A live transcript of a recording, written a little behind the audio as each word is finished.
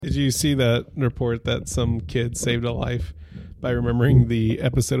Did you see that report that some kid saved a life by remembering the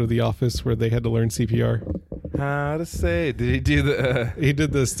episode of The Office where they had to learn CPR? How to say? Did he do the? He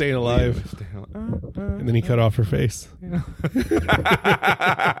did the staying alive, and then he cut off her face. And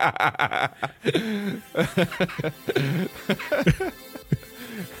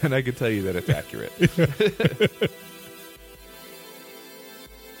I can tell you that it's accurate.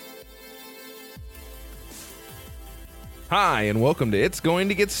 Hi, and welcome to It's Going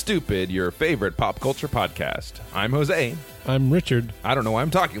to Get Stupid, your favorite pop culture podcast. I'm Jose. I'm Richard. I don't know why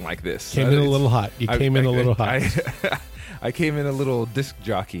I'm talking like this. Came in a little hot. You came in a little hot. I came in a little disc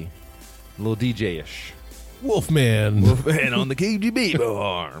jockey, a little DJ-ish. Wolfman. Wolfman on the KGB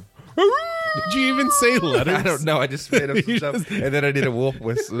bar. Did you even say letters? I don't know. I just made up some stuff, and then I did a wolf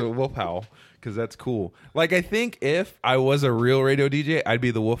howl because that's cool. Like, I think if I was a real radio DJ, I'd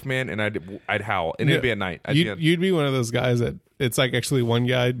be the Wolfman, and I'd howl, and it'd be at night. You'd be one of those guys that it's like actually one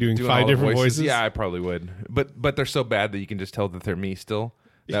guy doing 5 different voices. Yeah, I probably would. But they're so bad that you can just tell that they're me still.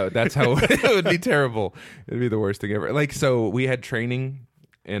 That's how it would be terrible. It'd be the worst thing ever. Like, so we had training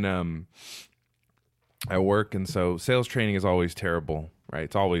in at work, and so sales training is always terrible. Right,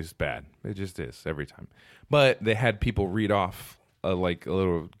 it's always bad. It just is every time. But they had people read off like a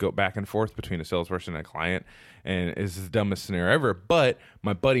little go back and forth between a salesperson and a client, and it's the dumbest scenario ever. But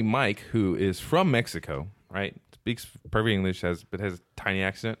my buddy Mike, who is from Mexico, right, speaks perfect English, but has a tiny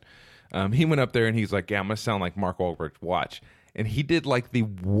accent. He went up there and he's like, "Yeah, I'm gonna sound like Mark Wahlberg. Watch." And he did like the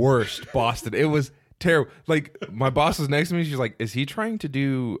worst Boston. It was terrible. Like, my boss was next to me. She's like, "Is he trying to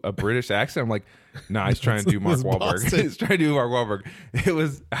do a British accent?" I'm like, "No, he's trying to do Mark Wahlberg." He's trying to do Mark Wahlberg. It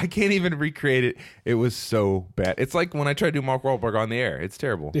was, I can't even recreate it. It was so bad. It's like when I try to do Mark Wahlberg on the air. It's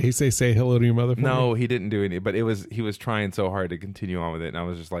terrible. Did he say hello to your mother? No, he didn't do any. But he was trying so hard to continue on with it, and I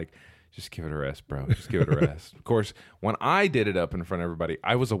was just like, "Just give it a rest, bro. Just give it a rest." Of course, when I did it up in front of everybody,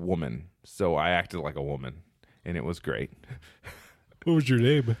 I was a woman, so I acted like a woman, and it was great. What was your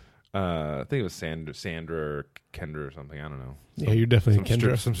name? I think it was Sandra or Kendra or something. I don't know. Yeah, you're definitely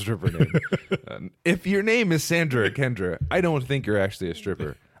Kendra. Some stripper name. If your name is Sandra or Kendra, I don't think you're actually a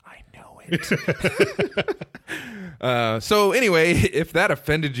stripper. I know it. So anyway, if that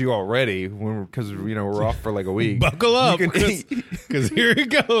offended you already, because we're off for like a week, buckle up, because here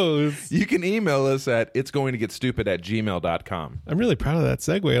it goes. You can email us at itsgoingtogetstupid@gmail.com. I'm really proud of that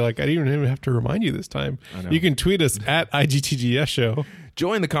segue. Like, I didn't even have to remind you this time. You can tweet us at IGTGS Show.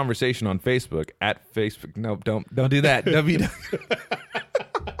 Join the conversation on Facebook at Facebook. No, don't do that.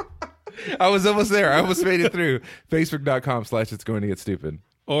 I was almost there. I almost made it through. Facebook.com/itsgoingtogetstupid.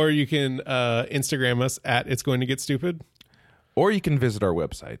 Or you can Instagram us at It's Going to Get Stupid. Or you can visit our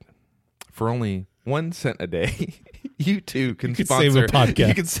website for only 1 cent a day. You too can sponsor save a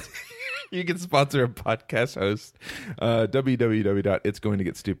podcast. You can sponsor a podcast host.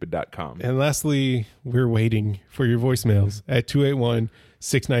 www.itsgoingtogetstupid.com. And lastly, we're waiting for your voicemails at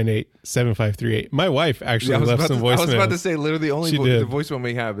 281-698-7538. My wife actually left some voicemails. I was about to say, literally, the only the voicemail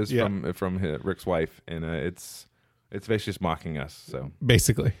we have is from Rick's wife, and it's basically just mocking us. So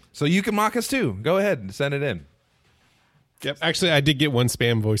basically, so you can mock us too. Go ahead and send it in. Yep. Actually, I did get one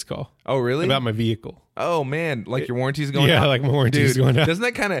spam voice call. Oh, really? About my vehicle. Oh man, like your warranty's going out? Yeah, like my warranty's going out. Doesn't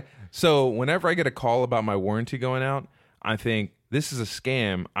that kind of... So whenever I get a call about my warranty going out, I think, this is a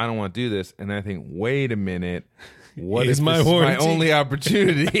scam. I don't want to do this. And I think, wait a minute. What is my only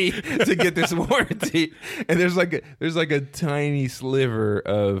opportunity to get this warranty? And there's like a tiny sliver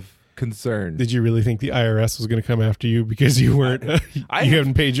of concern. Did you really think the IRS was going to come after you because you weren't? You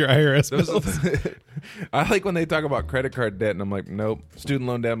haven't paid your IRS bills? I like when they talk about credit card debt, and I'm like, nope. Student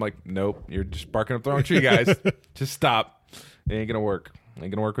loan debt, I'm like, nope. You're just barking up the wrong tree, guys. Just stop. It ain't gonna work. Ain't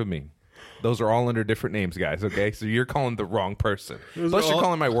gonna work with me. Those are all under different names, guys, okay? So you're calling the wrong person. Plus, you're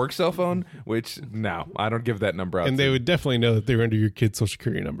calling my work cell phone, which, no, I don't give that number out. And they would definitely know that they were under your kids' social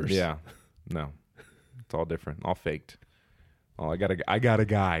security numbers. Yeah. No. It's all different. All faked. Oh, I got a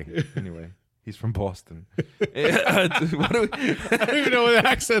guy. Anyway, he's from Boston. I don't even know what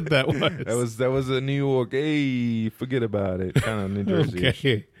accent that was. That was a New York. Hey, forget about it. Kind of New Jersey.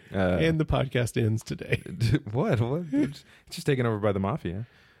 Okay. And the podcast ends today. What? It's just taken over by the mafia.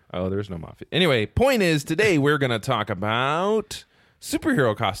 Oh, there's no mafia. Anyway, point is, today we're going to talk about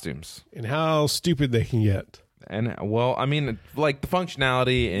superhero costumes. And how stupid they can get. And, well, I mean, like the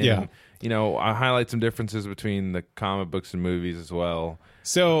functionality and, I highlight some differences between the comic books and movies as well.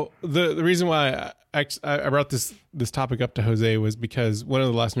 So the reason why I brought this topic up to Jose was because one of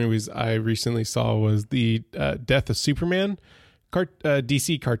the last movies I recently saw was the Death of Superman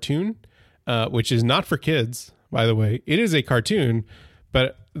DC cartoon, which is not for kids, by the way. It is a cartoon,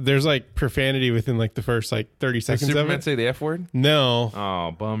 but there's like profanity within like the first like 30 Does seconds of Superman it. say the F word? No,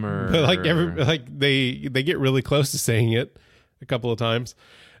 Oh, bummer. but like they get really close to saying it a couple of times.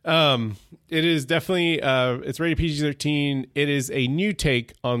 It is definitely it's rated PG-13. It is a new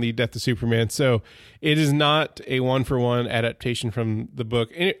take on the Death of Superman, so it is not a 1-for-1 adaptation from the book.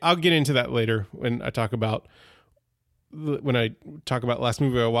 And I'll get into that later when I talk about last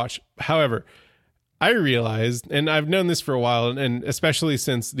movie I watched. However, I realized, and I've known this for a while, and especially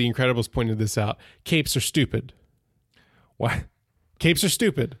since The Incredibles pointed this out, capes are stupid. What? Capes are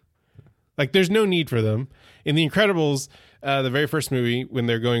stupid. Like, there's no need for them. In The Incredibles, the very first movie, when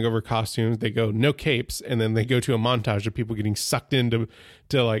they're going over costumes, they go, no capes, and then they go to a montage of people getting sucked into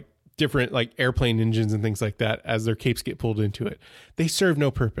like different like airplane engines and things like that as their capes get pulled into it. They serve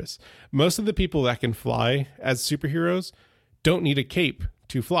no purpose. Most of the people that can fly as superheroes don't need a cape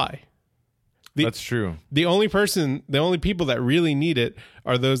to fly. That's true. The only people that really need it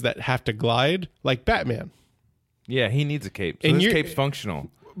are those that have to glide, like Batman. Yeah, he needs a cape. So And his cape's functional.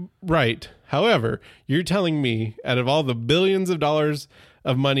 Right. However, you're telling me out of all the billions of dollars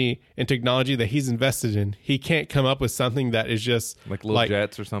of money and technology that he's invested in, he can't come up with something that is just Like little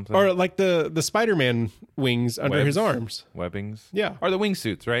jets or something? or like the Spider-Man wings under Webs? his arms. Webbings? Yeah. Or the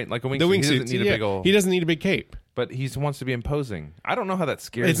wingsuits, right? Like a wingsuit. The He wingsuits. doesn't need a big old... He doesn't need a big cape. But he wants to be imposing. I don't know how that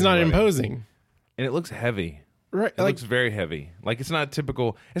scares It's not anybody. imposing. And it looks heavy. Right. It looks very heavy. Like it's not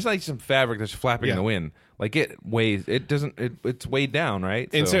typical. It's not like some fabric that's flapping in the wind. Like it weighs. It doesn't. It's weighed down,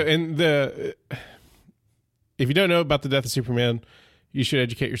 right? And if you don't know about the Death of Superman, you should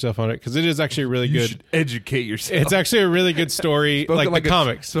educate yourself on it because it is actually a really you good. should educate yourself. It's actually a really good story, like the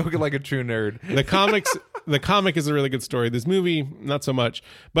comics. Spoken like a true nerd. The comic is a really good story. This movie, not so much.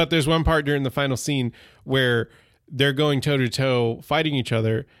 But there's one part during the final scene where they're going toe to toe, fighting each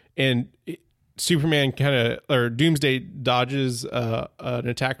other, and Superman or Doomsday dodges an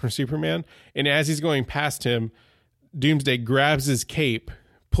attack from Superman, and as he's going past him, Doomsday grabs his cape,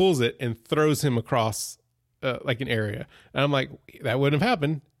 pulls it, and throws him across like an area. And I'm like, that wouldn't have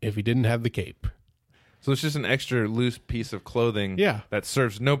happened if he didn't have the cape. So it's just an extra loose piece of clothing. Yeah. That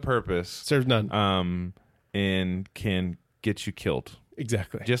serves no purpose. Serves none. And can get you killed.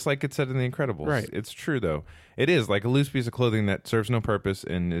 Exactly. Just like it said in The Incredibles. Right. It's true, though. It is like a loose piece of clothing that serves no purpose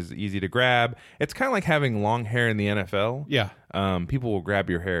and is easy to grab. It's kind of like having long hair in the NFL. Yeah. People will grab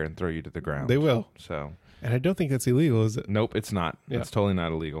your hair and throw you to the ground. They will. So. And I don't think that's illegal, is it? Nope, it's not. Yeah. It's totally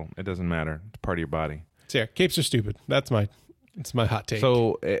not illegal. It doesn't matter. It's part of your body. So yeah, capes are stupid. It's my hot take.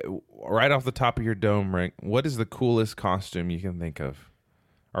 So, right off the top of your dome, Rick, what is the coolest costume you can think of?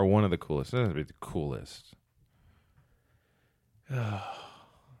 Or one of the coolest? It doesn't have to be the coolest. Oh,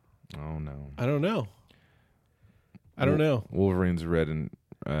 no. I don't know. Wolverine's red and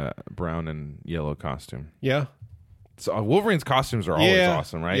brown and yellow costume. Yeah. So Wolverine's costumes are always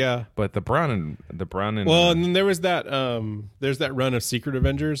awesome, right? Yeah. But the brown and well, and then there was that there's that run of Secret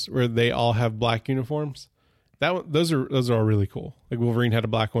Avengers where they all have black uniforms. Those are all really cool. Like Wolverine had a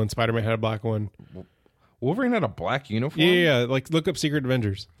black one, Spider-Man had a black one. Wolverine had a black uniform? Yeah. Like look up Secret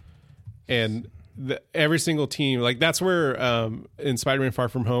Avengers. And every single team, like that's where in Spider-Man Far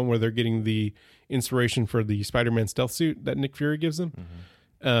From Home where they're getting the inspiration for the Spider-Man stealth suit that Nick Fury gives them.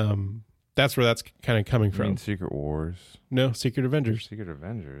 Mm-hmm. That's where that's kind of coming from. Secret Wars? No, Secret Avengers. Secret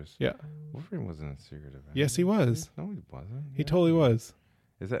Avengers? Yeah. Wolverine wasn't in Secret Avengers. Yes, he was. No, he wasn't. He totally was.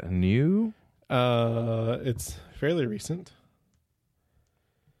 Is that new? It's fairly recent.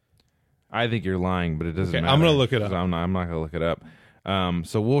 I think you're lying, but it doesn't matter. I'm going to look it up. I'm not going to look it up.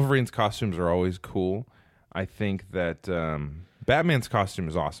 So Wolverine's costumes are always cool. I think that Batman's costume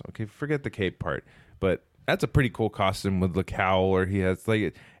is awesome. Okay, forget the cape part, but that's a pretty cool costume with the cowl, or he has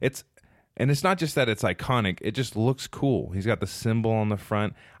like it's. And it's not just that it's iconic, it just looks cool. He's got the symbol on the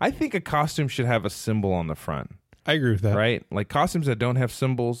front. I think a costume should have a symbol on the front. I agree with that. Right? Like costumes that don't have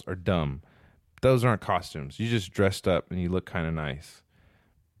symbols are dumb. Those aren't costumes. You just dressed up and you look kind of nice.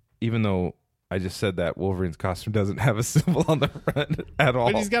 Even though I just said that Wolverine's costume doesn't have a symbol on the front at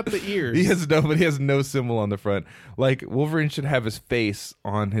all. But he's got the ears. He has no symbol on the front. Like Wolverine should have his face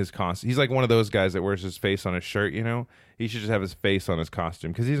on his costume. He's like one of those guys that wears his face on his shirt, you know? He should just have his face on his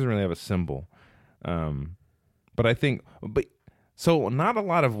costume because he doesn't really have a symbol. But I think, so not a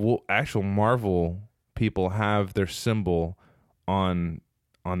lot of actual Marvel people have their symbol on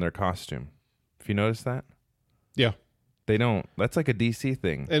their costume. If you notice that? Yeah. They don't. That's like a DC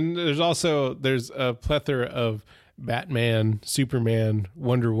thing. And there's a plethora of Batman, Superman,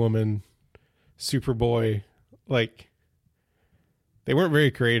 Wonder Woman, Superboy. Like, they weren't very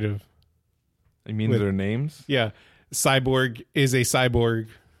creative. You mean their names? Yeah. Cyborg is a cyborg.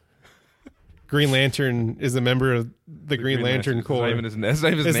 Green Lantern is a member of the Green Lantern Corps. That's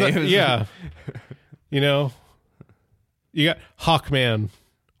not even his name. Yeah. You know, you got Hawkman,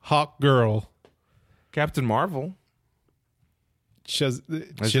 Hawk Girl, Captain Marvel.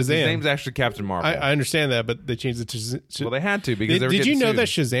 Shazam. His name's actually Captain Marvel. I understand that, but they changed it to. Well, they had to because they were Did you getting know sued. that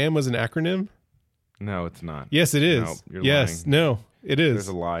Shazam was an acronym? No, it's not. Yes, it is. No, you're yes, lying. no, it is. There's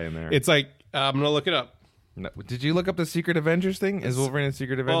a lie in there. It's like I'm gonna look it up. No. Did you look up the Secret Avengers thing? Is Wolverine in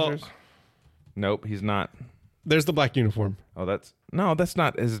Secret Avengers? Nope, he's not. There's the black uniform. Oh, that's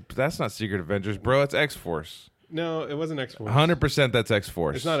not Secret Avengers, bro. It's X Force. No, it wasn't X Force. 100% that's X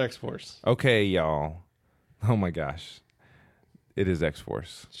Force. It's not X Force. Okay, y'all. Oh my gosh, it is X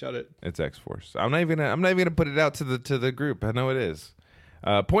Force. Shut it. It's X Force. I'm not even gonna put it out to the group. I know it is.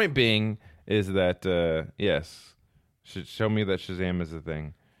 Point being is that yes, should show me that Shazam is a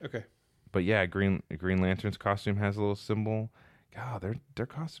thing. Okay. But yeah, Green Lantern's costume has a little symbol. God, their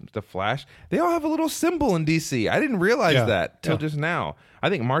costumes. The Flash, they all have a little symbol in DC. I didn't realize that till just now. I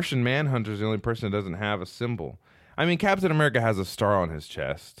think Martian Manhunter's the only person that doesn't have a symbol. I mean, Captain America has a star on his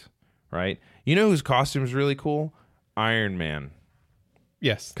chest, right? You know whose costume is really cool? Iron Man.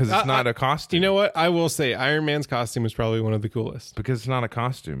 Yes, Because it's not a costume. You know what? I will say Iron Man's costume is probably one of the coolest. Because it's not a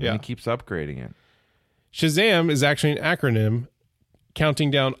costume. Yeah. And he keeps upgrading it. Shazam is actually an acronym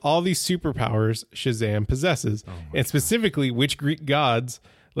counting down all these superpowers Shazam possesses, and specifically which Greek gods,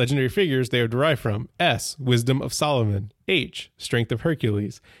 legendary figures they are derived from. S, wisdom of Solomon. H, strength of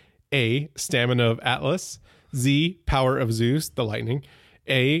Hercules. A, stamina of Atlas. Z, power of Zeus, the lightning.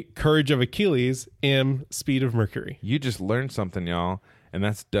 A, courage of Achilles. M, speed of Mercury. You just learned something, y'all, and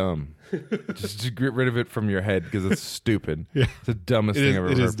that's dumb. just get rid of it from your head because it's stupid. Yeah. It's the dumbest It thing is- I've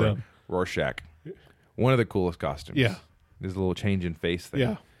it ever is heard. dumb. Rorschach. One of the coolest costumes. Yeah. There's a little change in face thing.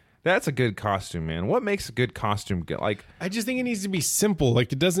 Yeah. That's a good costume, man. What makes a good costume good? Like, I just think it needs to be simple.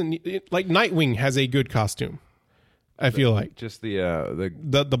 Like like Nightwing has a good costume. I feel like just the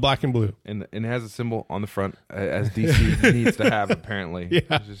the black and blue. and it has a symbol on the front as DC needs to have apparently.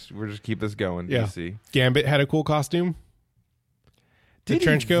 Yeah. We're just keep this going. Yeah. DC. Gambit had a cool costume. The Did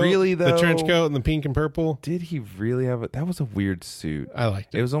trench he coat, really though? the trench coat and the pink and purple. Did he really have it? That was a weird suit. I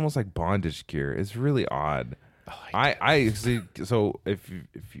liked It it. was almost like bondage gear. It's really odd. I see. So if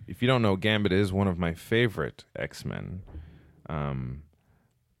you don't know, Gambit is one of my favorite X-Men.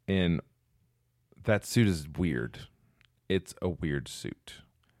 And that suit is weird. It's a weird suit.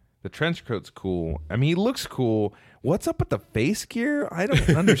 The trench coat's cool. I mean, he looks cool. What's up with the face gear? I don't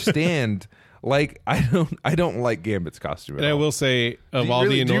understand. Like, I don't like Gambit's costume at And I all. will say, of Do you all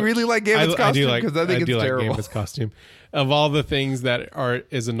really- the do you really like Gambit's costume? I do 'Cause I think it's do terrible. like Gambit's costume. Of all the things that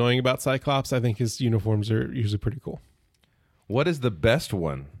is annoying about Cyclops, I think his uniforms are usually pretty cool. What is the best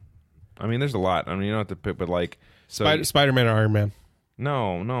one? I mean, there's a lot. I mean, you don't have to pick, but like, so Spider-Man or Iron Man.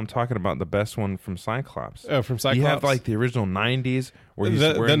 no, I'm talking about the best one from Cyclops. From Cyclops. You have like the original '90s where he's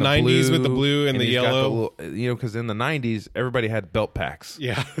The wearing the 90s blue, with the blue and the he's got yellow. little, because in the '90s everybody had belt packs.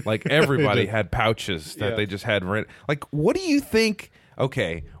 Yeah. like everybody They did. had pouches that Yeah. they just had rent. Like, what do you think?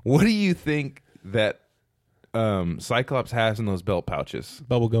 Okay, what do you think that Cyclops has in those belt pouches?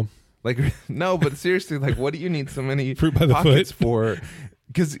 Bubblegum. Like, no, but seriously, like, what do you need so many Fruit by the pockets foot. for?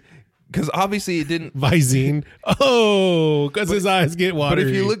 Because obviously it didn't. Visine. Oh, because his eyes get watery.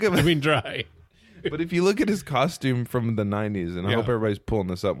 if you look at- I mean dry. But if you look at his costume from the 90s, and I Yeah. hope everybody's pulling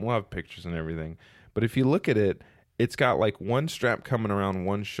this up, we'll have pictures and everything. But if you look at it, it's got like one strap coming around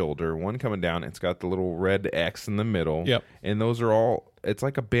one shoulder, one coming down. It's got the little red X in the middle. Yep. And those are all, it's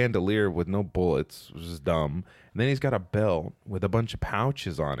like a bandolier with no bullets, which is dumb. And then he's got a belt with a bunch of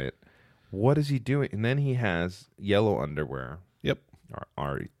pouches on it. What is he doing? And then he has yellow underwear Yep.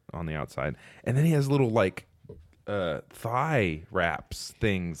 are on the outside. And then he has little like thigh wraps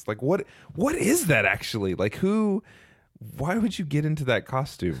things. Like what is that actually? Like why would you get into that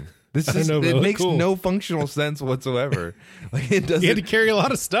costume? This I don't is know, but it it looked makes cool. no functional sense whatsoever. Like it doesn't He had to carry a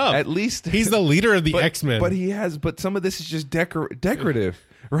lot of stuff. at least He's the leader of the but, X-Men. But some of this is just decorative,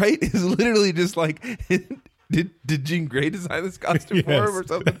 right? It's literally just like did Jean Grey design this costume for him or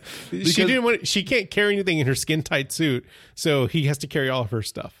something? She didn't want. She can't carry anything in her skin tight suit, so he has to carry all of her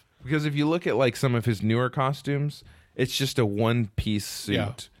stuff. Because if you look at like some of his newer costumes, it's just a one piece suit.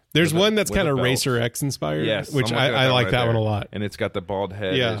 Yeah. There's with one that's with kind of belt. Racer X inspired. Yes, which I'm looking at I like right that there. one a lot. And it's got the bald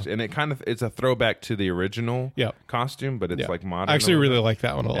head. Yeah. And it's a throwback to the original Yeah. costume, but it's Yeah. like modern. I actually or really whatever. like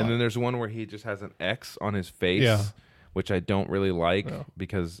that one a lot. And then there's one where he just has an X on his face, Yeah. which I don't really like Yeah.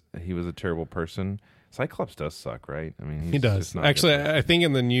 because he was a terrible person. Cyclops does suck, right? I mean, He does. just not Actually, good. I think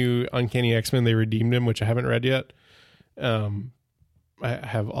in the new Uncanny X-Men they redeemed him, which I haven't read yet. I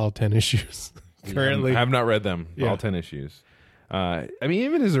have all 10 issues currently. I have not read them. Yeah. All 10 issues. I mean,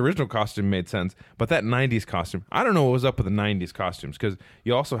 even his original costume made sense, but that 90s costume, I don't know what was up with the 90s costumes, because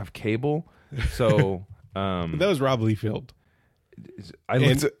you also have Cable. So That was Rob Liefeld.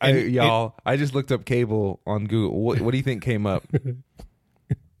 I just looked up Cable on Google. What do you think came up?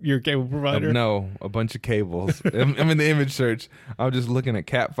 Your cable provider? No, a bunch of cables. I'm in the image search. I'm just looking at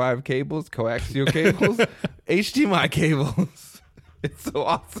Cat 5 cables, coaxial cables, HDMI cables. It's so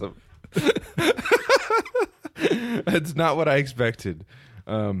awesome. That's not what I expected.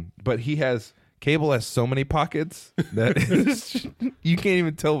 But Cable has so many pockets that you can't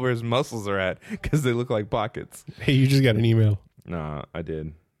even tell where his muscles are at because they look like pockets. Hey, you just got an email. No, I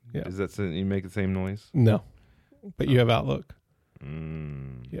did. Yeah. Is that you make the same noise? No, but you have Outlook.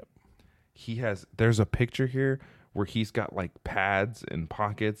 Yep. There's a picture here where he's got like pads and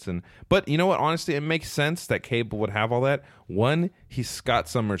pockets, but you know what? Honestly, it makes sense that Cable would have all that. One, he's Scott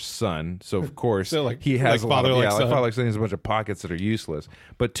Summers' son, so of course So he has a lot of father like son. He has a bunch of pockets that are useless.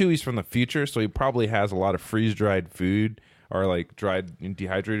 But two, he's from the future, so he probably has a lot of freeze dried food or like dried and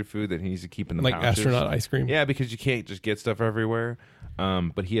dehydrated food that he needs to keep in the Like pouches. astronaut ice cream. Yeah, because you can't just get stuff everywhere.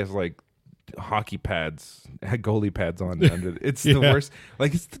 But he has like hockey pads, goalie pads on under. It's the worst.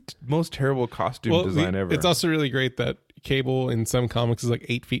 Like, it's the most terrible costume design ever. It's also really great that Cable in some comics is like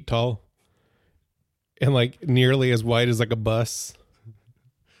 8 feet tall and like nearly as wide as like a bus,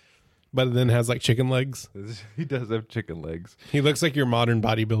 but then has like chicken legs. He does have chicken legs. He looks like your modern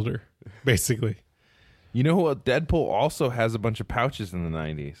bodybuilder, basically. You know what? Deadpool also has a bunch of pouches in the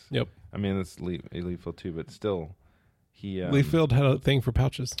 90s. Yep. I mean, that's Liefeld too, but still. Liefeld had a thing for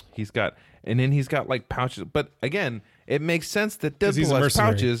pouches. He's got like pouches. But again, it makes sense that Deadpool has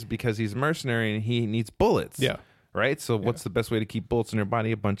pouches because he's a mercenary and he needs bullets. Yeah. Right? So what's the best way to keep bullets in your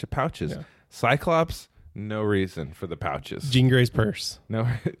body? A bunch of pouches. Yeah. Cyclops, no reason for the pouches. Jean Grey's purse. No.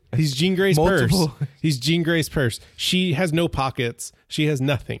 He's Jean Grey's purse. He's Jean Grey's purse. She has no pockets. She has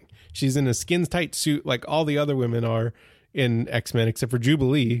nothing. She's in a skin tight suit like all the other women are in X-Men except for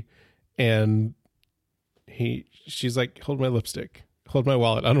Jubilee. And she's like, hold my lipstick, hold my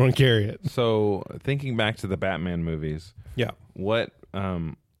wallet, I don't want to carry it. So thinking back to the Batman movies,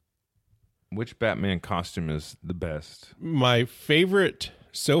 which Batman costume is the best? My favorite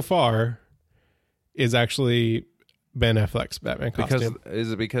so far is actually Ben Affleck's Batman costume.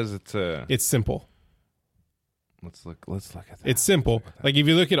 Because it's simple. Let's look at that. It's simple. Like if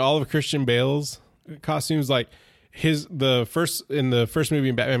you look at all of Christian Bale's costumes, like in the first movie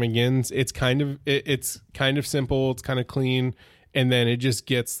in Batman Begins, it's kind of simple, it's kind of clean, and then it just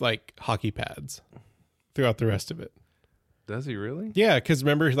gets like hockey pads throughout the rest of it. Does he really? Yeah, because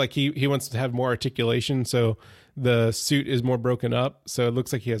remember, like he wants to have more articulation, so the suit is more broken up, so it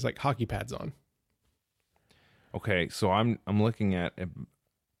looks like he has like hockey pads on. Okay, so I'm looking at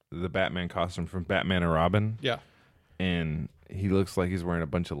the Batman costume from Batman and Robin. Yeah, and he looks like he's wearing a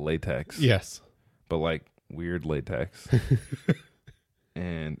bunch of latex. Yes, but like weird latex.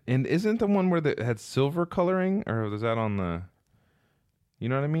 and isn't the one where it had silver coloring, or was that on the? You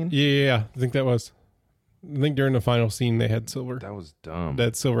know what I mean? Yeah. I think during the final scene they had silver. That was dumb.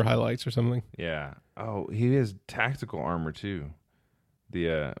 That silver highlights or something. Yeah. Oh, he has tactical armor too.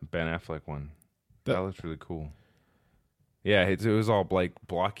 The Ben Affleck one. That looks really cool. Yeah, it was all like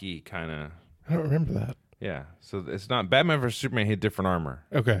blocky kind of. I don't remember that. Yeah, so it's not Batman vs Superman. He had different armor.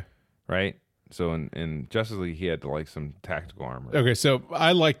 Okay. Right. So in Justice League, he had like some tactical armor. Okay, so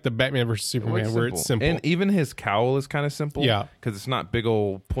I like the Batman vs Superman where it's simple, and even his cowl is kind of simple. Yeah, because it's not big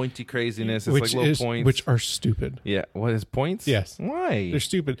old pointy craziness. It's like little points, which are stupid. Yeah, what, his points? Yes. Why? They're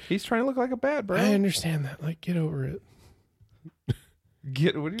stupid. He's trying to look like a bat, bro. I understand that. Like, get over it.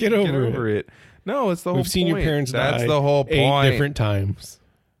 Get over it. No, it's the whole. We've seen your parents die. That's the whole point. 8 different times.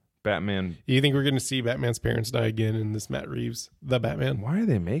 Batman. You think we're going to see Batman's parents die again in this Matt Reeves, the Batman? Why are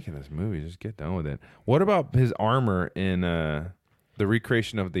they making this movie? Just get done with it. What about his armor in the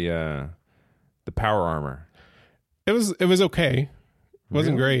recreation of the power armor? It was okay. It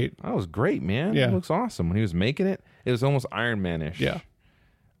wasn't great. That was great, man. Yeah. It looks awesome. When he was making it, it was almost Iron Man-ish. Yeah.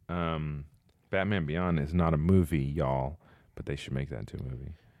 Batman Beyond is not a movie, y'all, but they should make that into a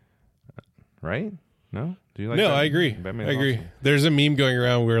movie. Right? No? Do you like that? No, I agree. Batman's I agree. awesome. There's a meme going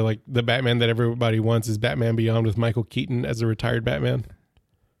around where like the Batman that everybody wants is Batman Beyond with Michael Keaton as a retired Batman.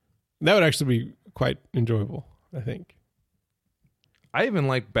 That would actually be quite enjoyable, I think. I even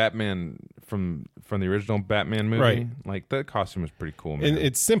like Batman from the original Batman movie. Right. Like the costume is pretty cool, man. And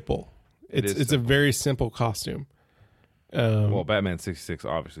it's simple. It's a very simple costume. Well, Batman 66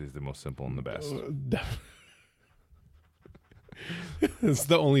 obviously is the most simple and the best. It's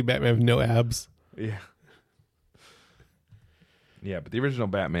the only Batman with no abs. Yeah. Yeah, but the original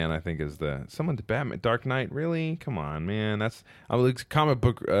Batman, I think, is someone to Batman. Dark Knight, really? Come on, man. That's comic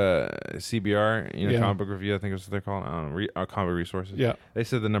book CBR, Yeah. comic book review. I think is what they're called. I don't know, comic resources. Yeah. They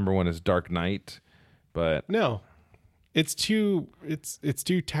said the number one is Dark Knight, but No, it's too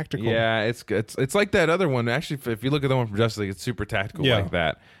tactical. yeah, it's like that other one. Actually, if you look at the one from Justice League, it's super tactical Yeah. like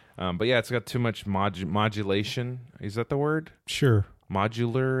that. But yeah, it's got too much modulation. Is that the word? Sure.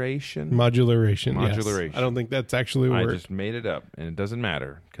 Modularation. Modularation. Yes. Modularation. I don't think that's actually a I word. just made it up, and it doesn't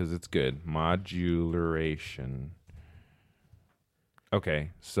matter because it's good. Modularation. Okay,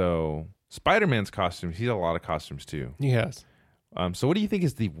 so Spider-Man's costumes. He's a lot of costumes too. He has. So what do you think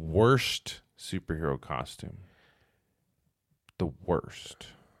is the worst superhero costume? The worst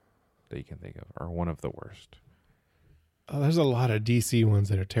that you can think of, or one of the worst? Oh, there's a lot of DC ones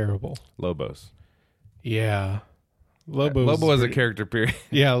that are terrible. Lobos. Yeah. Lobo as a character, period.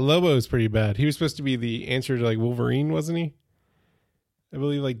 Yeah, Lobo is pretty bad. He was supposed to be the answer to like Wolverine, wasn't he? I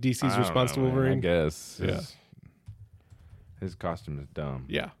believe like DC's I don't response know, to man. Wolverine. I guess. Yeah. His costume is dumb.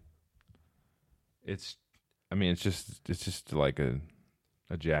 Yeah. It's just like a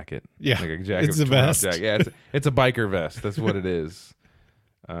jacket. Yeah. Like a jacket. It's a torn off vest. jacket. Yeah, it's a biker vest. That's what it is.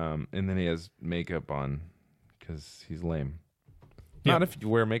 And then he has makeup on because he's lame. Yeah. Not if you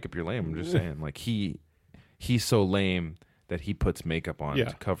wear makeup, you're lame. I'm just saying, like he's so lame that he puts makeup on Yeah.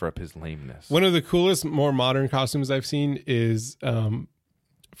 to cover up his lameness. One of the coolest, more modern costumes I've seen is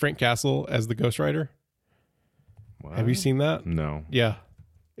Frank Castle as the Ghost Rider. What? Have you seen that? No. Yeah.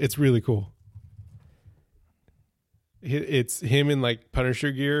 It's really cool. It's him in like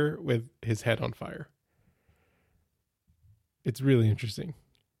Punisher gear with his head on fire. It's really interesting.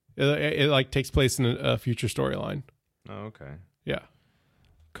 It like takes place in a future storyline. Oh, okay. Yeah.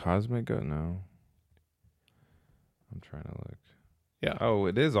 Cosmic Go? No. I'm trying to look. Yeah. Oh,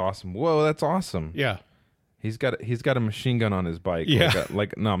 it is awesome. Whoa, that's awesome. Yeah. He's got a machine gun on his bike. Yeah.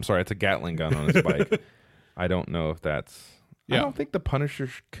 No, I'm sorry, it's a Gatling gun on his bike. I don't know if that's. Yeah. I don't think the Punisher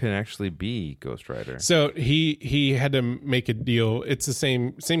can actually be Ghost Rider. So he had to make a deal. It's the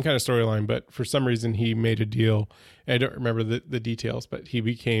same kind of storyline, but for some reason he made a deal. I don't remember the details, but he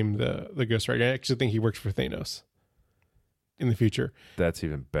became the Ghost Rider. I actually think he works for Thanos in the future. That's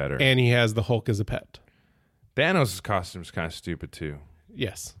even better. And he has the Hulk as a pet. Thanos' costume is kind of stupid too.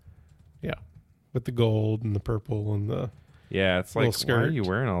 Yes. Yeah. With the gold and the purple and the Yeah, it's Little like, why are skirt. you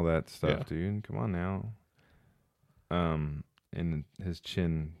wearing all that stuff, Yeah. dude? Come on now. And his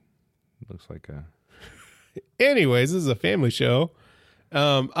chin looks like a. Anyways, this is a family show.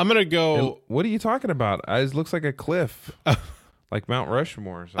 I'm gonna go. What are you talking about? It looks like a cliff, like Mount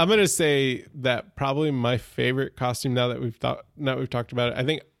Rushmore. Or something. I'm gonna say that probably my favorite costume now that we've talked about it. I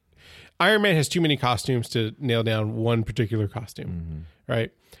think Iron Man has too many costumes to nail down one particular costume,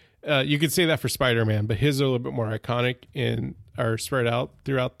 right? You could say that for Spider-Man, but his are a little bit more iconic and are spread out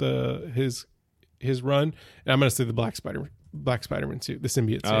throughout his run. And I'm gonna say the Black Spider-Man suit, the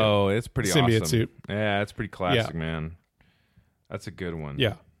symbiote suit. Oh, it's pretty Symbiote awesome. suit. Yeah, it's pretty classic, man. That's a good one.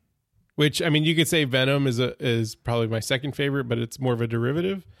 Yeah. Which, I mean, you could say Venom is probably my second favorite, but it's more of a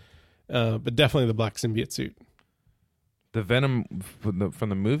derivative. But definitely the black symbiote suit. The Venom from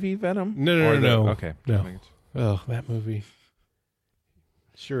the movie Venom? No. Okay. No. Oh, that movie.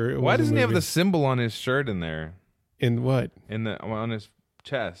 Sure. Why doesn't he have the symbol on his shirt in there? In what? On his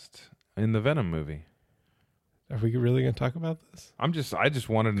chest in the Venom movie? Are we really going to talk about this? I just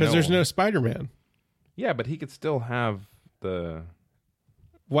wanted to know. Because there's no Spider-Man. Yeah, but he could still have the.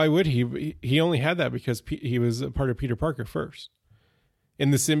 Why would he? He only had that because he was a part of Peter Parker first.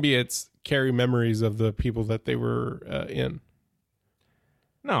 And the symbiotes carry memories of the people that they were in.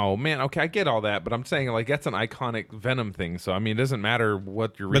 No, man. Okay, I get all that, but I'm saying like that's an iconic Venom thing. So I mean, it doesn't matter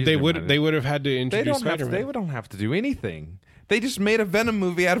what your. But reason they would have had to introduce Spider-Man. They don't have to do anything. They just made a Venom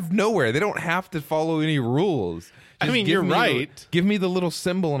movie out of nowhere. They don't have to follow any rules. I Just mean, give you're me right. Give me the little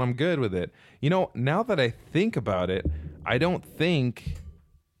symbol and I'm good with it. You know, now that I think about it, I don't think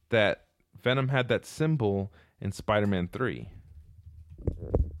that Venom had that symbol in Spider-Man 3.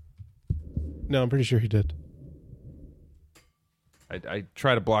 No, I'm pretty sure he did. I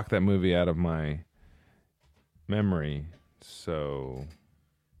try to block that movie out of my memory, so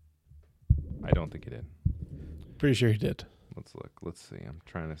I don't think he did. Pretty sure he did. Let's look. Let's see. I'm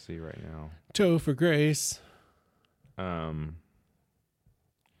trying to see right now. Toe for Grace. There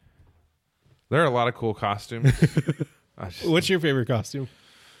are a lot of cool costumes. What's your favorite costume?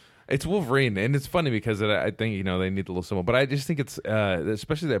 It's Wolverine, and it's funny because I think they need the little symbol, but I just think it's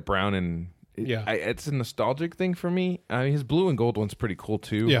especially that brown and it's a nostalgic thing for me. I mean, his blue and gold one's pretty cool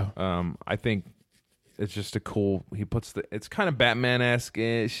too. Yeah. I think it's just a cool. He puts it's kind of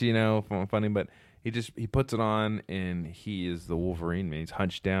Batman-esque-ish, funny, but he puts it on and he is the Wolverine, man. He's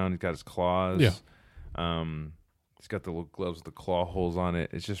hunched down. He's got his claws. Yeah. He's got the little gloves with the claw holes on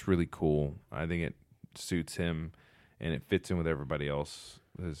it. It's just really cool. I think it suits him and it fits in with everybody else.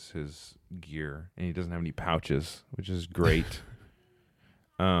 His gear, and he doesn't have any pouches, which is great.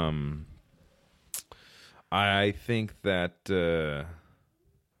 I think that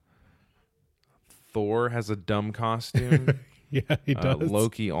Thor has a dumb costume. Yeah, he does.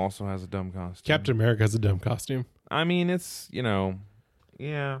 Loki also has a dumb costume. Captain America has a dumb costume. I mean, it's,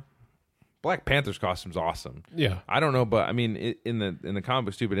 yeah. Black Panther's costume's awesome. Yeah. I don't know, but I mean, in the comic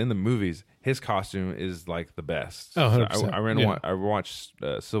books too, but in the movies, his costume is like the best. Oh, 100%. So I watched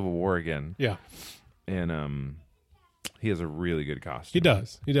Civil War again. Yeah. And he has a really good costume. He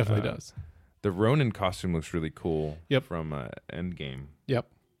does. He definitely does. The Ronin costume looks really cool. Yep. From Endgame. Yep.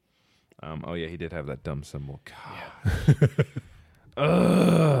 Oh yeah, he did have that dumb symbol. God.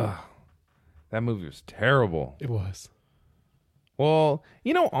 Ugh. That movie was terrible. It was. Well,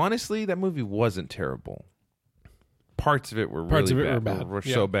 honestly, that movie wasn't terrible. Parts of it were Parts really of it bad. were bad. Were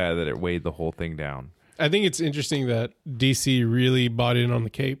Yeah. so bad that it weighed the whole thing down. I think it's interesting that DC really bought in on the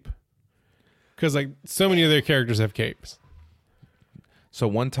cape. Because, like, so many of their characters have capes. So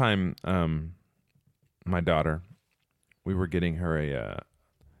one time, my daughter, we were getting her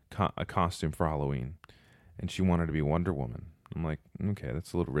a costume for Halloween, and she wanted to be Wonder Woman. I'm like, okay,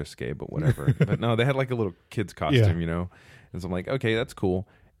 that's a little risque, but whatever. But no, they had like a little kid's costume, And so I'm like, okay, that's cool.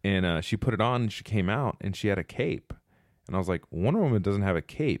 And she put it on, and she came out, and she had a cape. And I was like, Wonder Woman doesn't have a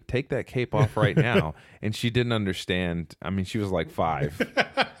cape. Take that cape off right now. And she didn't understand. I mean, she was like 5.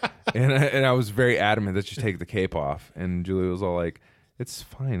 and I was very adamant that she take the cape off. And Julia was all like, it's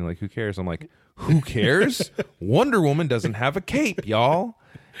fine. Like, who cares? I'm like, who cares? Wonder Woman doesn't have a cape, y'all.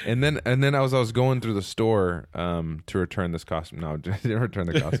 And then as I was going through the store to return this costume. No, I didn't return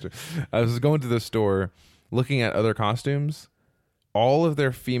the costume. I was going to the store looking at other costumes. All of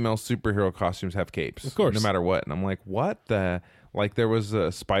their female superhero costumes have capes. Of course. No matter what. And I'm like, what the? Like, there was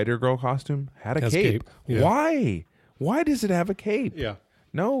a Spider-Girl costume. Had a Has cape. cape. Yeah. Why? Why does it have a cape? Yeah.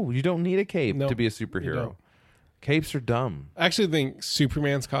 No, you don't need a cape No, to be a you superhero. don't. Capes are dumb. I actually think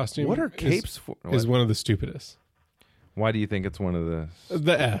Superman's costume What are capes for? is What? one of the stupidest. Why do you think it's one of the?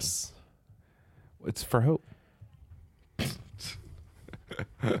 The S. It's for hope.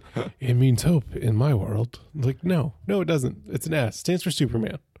 It means hope in my world. Like, no, it doesn't. It's an S. It stands for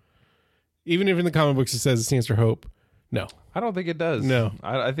Superman. Even if in the comic books it says it stands for hope, no. I don't think it does. No.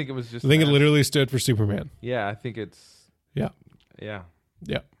 I think it was just. I think it an- literally stood for Superman. Yeah, I think it's. Yeah. Yeah.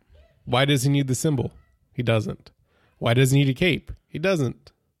 Yeah. Why does he need the symbol? He doesn't. Why does he need a cape? He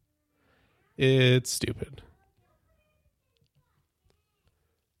doesn't. It's stupid.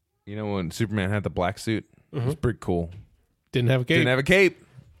 When Superman had the black suit, it was pretty cool. Didn't have a cape. Didn't have a cape.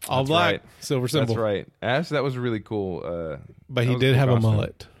 All That's black. right. Silver symbol. That's right. Actually, that was really cool. But that he was did cool have a costume.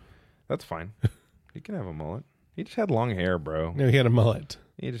 mullet. That's fine. He can have a mullet. He just had long hair, bro. No, he had a mullet.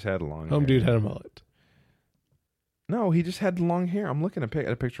 He just had long hair. Home dude had a mullet. No, he just had long hair. I'm looking at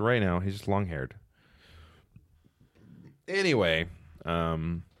a picture right now. He's just long haired. Anyway,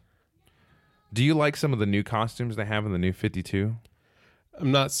 do you like some of the new costumes they have in the new 52?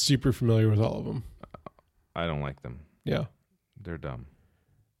 I'm not super familiar with all of them. I don't like them. Yeah. They're dumb.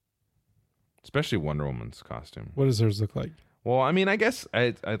 Especially Wonder Woman's costume. What does hers look like? Well, I mean, I guess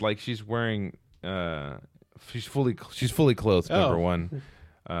I'd like she's wearing she's fully clothed, number one.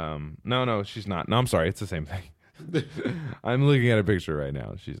 No, she's not. No, I'm sorry, it's the same thing. I'm looking at a picture right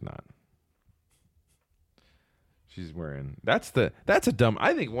now. She's not. She's wearing that's a dumb.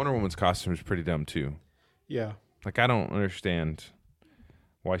 I think Wonder Woman's costume is pretty dumb too. Yeah. Like, I don't understand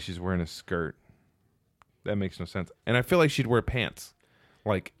why she's wearing a skirt. That makes no sense. And I feel like she'd wear pants.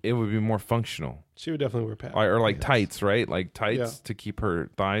 Like, it would be more functional. She would definitely wear pants. Or like tights, right? Like tights Yeah. to keep her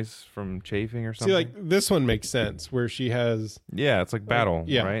thighs from chafing or See, something. like, this one makes sense where she has. Yeah, it's like battle,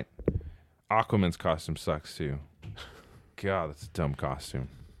 yeah. right? Aquaman's costume sucks too. God, that's a dumb costume.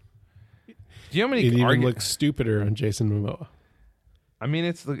 Do you know how It many even looks stupider on Jason Momoa. I mean,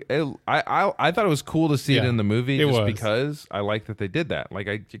 it's I thought it was cool to see it Yeah, in the movie it just was. because I like that they did that. Like,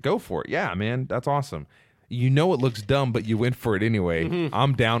 I go for it. Yeah, man, that's awesome. You know it looks dumb, but you went for it anyway. Mm-hmm.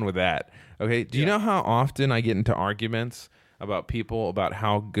 I'm down with that. Okay. Do you know how often I get into arguments about people about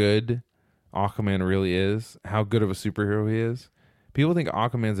how good Aquaman really is, how good of a superhero he is? People think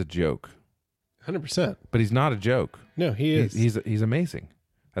Aquaman's a joke, 100%. but he's not a joke. No, he is. He's amazing.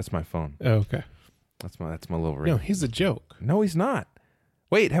 That's my phone. Oh, okay. That's my little ring. No, he's a joke. No, he's not.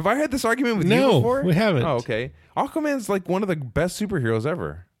 Wait, have I had this argument with No, you before? we haven't. Oh, okay. Aquaman's like one of the best superheroes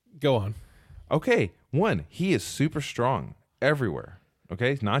ever. Go on. Okay, one, he is super strong everywhere.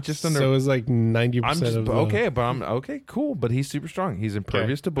 Okay, not just under. So it's like 90% I'm just of the... okay, but I'm okay, cool. But he's super strong. He's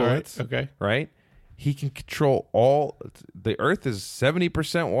impervious to bullets. All right. Okay. Right? He can control all. The Earth is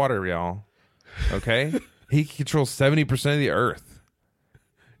 70% water, y'all. Okay, he controls 70% of the Earth.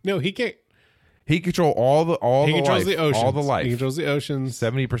 No, he can't. He controls He the controls life, the oceans. all the life. He controls the oceans.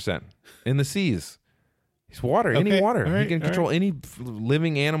 70% in the seas. He's water. Any Okay, water. all right, He can all control right. any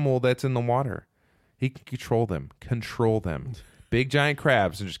living animal that's in the water. He can control them. Control them. Big giant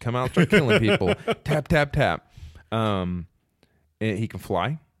crabs and just come out and start killing people. Tap, tap, tap. And he can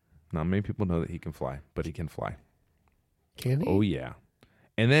fly. Not many people know that he can fly, but he can fly. Can he? Oh, yeah.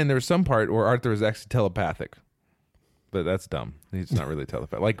 And then there was some part where Arthur was actually telepathic. But that's dumb. He's not really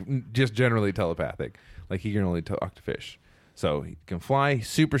telepathic. Like, just generally telepathic. Like, he can only talk to fish. So he can fly,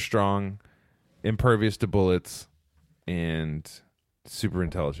 super strong, impervious to bullets, and super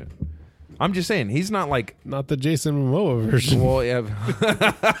intelligent. I'm just saying, he's not like... Not the Jason Momoa version. Well, yeah.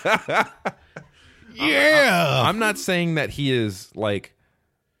 Yeah. I'm not saying that he is like,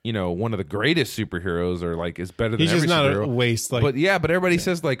 you know, one of the greatest superheroes or like is better than He's every just not superhero. a waste. Like, But yeah, but everybody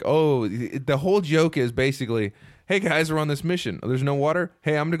says like, oh, the whole joke is basically, hey guys, we're on this mission. Oh, there's no water.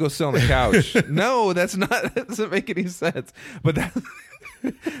 Hey, I'm gonna go sit on the couch. No, that's not. That doesn't make any sense. But that's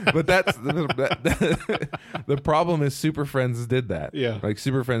the problem is Super Friends did that. Yeah. Like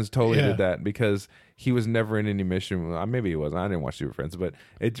Super Friends totally Yeah. did that because he was never in any mission. Well, maybe he was. I didn't watch Super Friends, but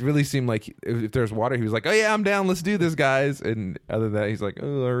it really seemed like if there's water, he was like, oh yeah, I'm down. Let's do this, guys. And other than that, he's like,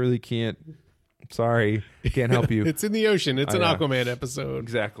 oh, I really can't. Sorry, can't help you. it's in the ocean. It's an yeah. Aquaman episode.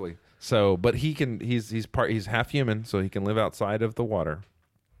 Exactly. So, but he can. He's half human, so he can live outside of the water,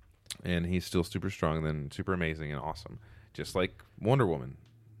 and he's still super strong, then super amazing and awesome, just like Wonder Woman.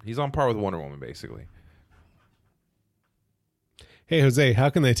 He's on par with Wonder Woman, basically. Hey, Jose, how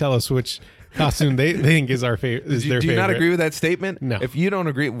can they tell us which costume they think is our favorite? Do you not agree with that statement? No. If you don't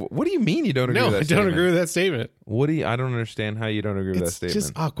agree, what do you mean you don't agree No, with that I statement? don't agree with that statement. What do you? I don't understand how you don't agree with that It's statement.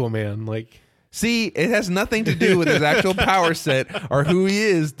 just Aquaman. Like, See, it has nothing to do with his actual power set or who he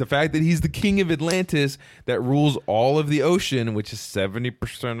is. The fact that he's the king of Atlantis that rules all of the ocean, which is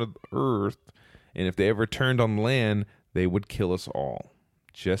 70% of the earth. And if they ever turned on land, they would kill us all.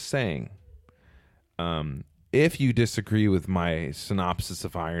 Just saying. If you disagree with my synopsis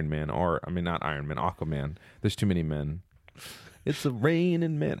of Iron Man, or, I mean, not Iron Man, Aquaman, there's too many men. It's a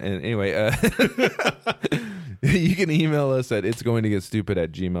raining man. And anyway, you can email us at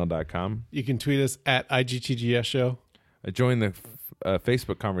itsgoingtogetstupid@gmail.com. you can tweet us at IGTGS show. Join the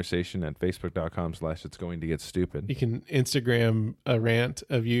Facebook conversation at facebook.com/itsgoingtogetstupid. You can Instagram a rant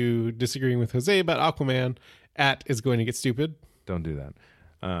of you disagreeing with Jose about Aquaman at is going to get stupid. Don't do that.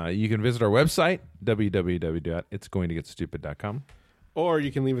 You can visit our website, www.itsgoingtogetstupid.com. Or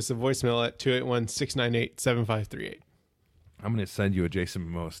you can leave us a voicemail at 281-698-7538. I'm going to send you a Jason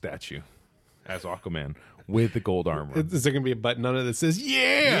Momoa statue as Aquaman with the gold armor. Is there going to be a button on it that says,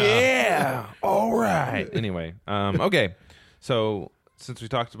 yeah? Yeah. All right. Anyway, okay. So since we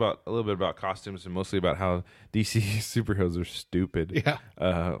talked about a little bit about costumes and mostly about how DC superheroes are stupid. Yeah.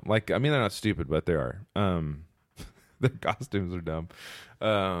 I mean, they're not stupid, but they are. Their costumes are dumb.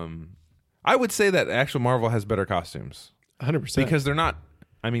 I would say that actual Marvel has better costumes 100%. because they're not.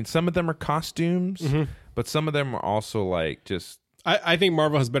 I mean, some of them are costumes, but some of them are also like just. I think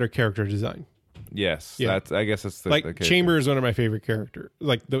Marvel has better character design. Yes, Yeah. I guess that's the Like, case. Chamber is one of my favorite characters.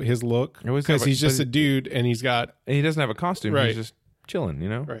 Like, his look. always Because have a- he's just but- a dude and he's got... And he doesn't have a costume. Right. He's just chilling, you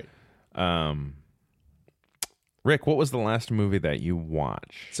know. Right. Rick, what was the last movie that you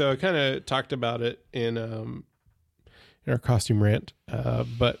watched? So I kind of talked about it in our costume rant.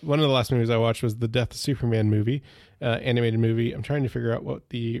 But one of the last movies I watched was the Death of Superman movie, animated movie. I'm trying to figure out what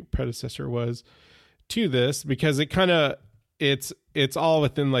the predecessor was to this because it kind of it's all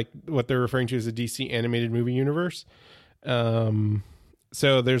within like what they're referring to as a DC animated movie universe.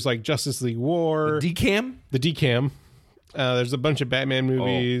 So there's like Justice League War, DCAM? the DCAM. There's a bunch of Batman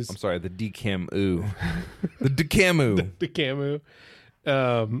movies. Oh, I'm sorry, the DCAM ooh. The DCAMoo. The Camu.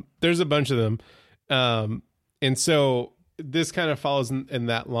 There's a bunch of them. And so this kind of follows in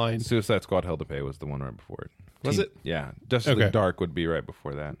that line. Suicide Squad Hell to Pay was the one right before it. Was it? Yeah. Justice Okay. League Dark would be right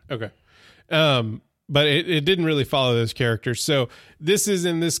before that. Okay. But it didn't really follow those characters. So this is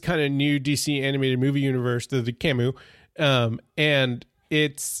in this kind of new DC animated movie universe, the Camu. And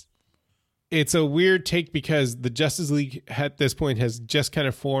it's a weird take because the Justice League at this point has just kind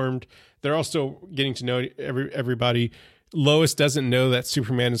of formed. They're all still getting to know everybody. Lois doesn't know that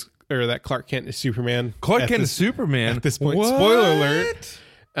Superman is, or that Clark Kent is Superman. Clark at Kent this- is Superman. at this point. What? Spoiler alert.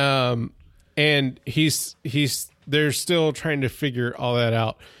 And they're still trying to figure all that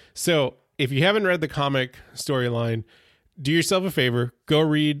out. So if you haven't read the comic storyline, do yourself a favor, go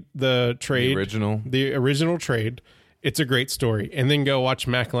read the trade, The original trade. It's a great story. And then go watch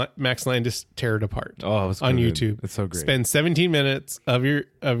Max Landis tear it apart on YouTube. It's so great. Spend 17 minutes of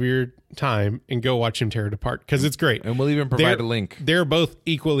your time and go watch him tear it apart because it's great. And we'll even provide a link. They're both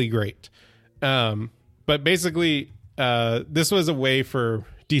equally great. But basically, this was a way for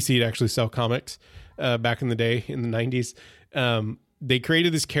DC to actually sell comics back in the day in the 90s. They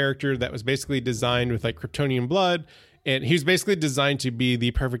created this character that was basically designed with like Kryptonian blood. And he was basically designed to be the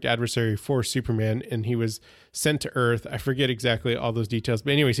perfect adversary for Superman. And he was sent to Earth. I forget exactly all those details.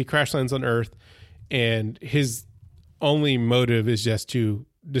 But anyways, he crash lands on Earth. And his only motive is just to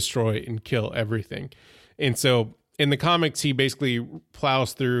destroy and kill everything. And so in the comics, he basically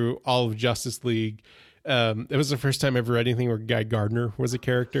plows through all of Justice League. It was the first time I ever read anything where Guy Gardner was a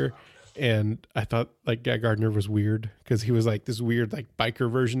character. And I thought like Guy Gardner was weird because he was like this weird like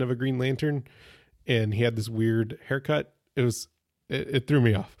biker version of a Green Lantern. And he had this weird haircut. It threw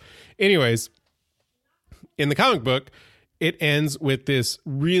me off. Anyways, in the comic book, it ends with this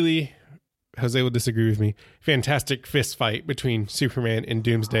really, Jose will disagree with me, fantastic fist fight between Superman and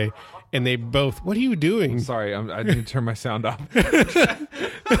Doomsday. And they both, what are you doing? Sorry, I need to turn my sound off.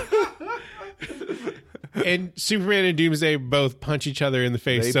 And Superman and Doomsday both punch each other in the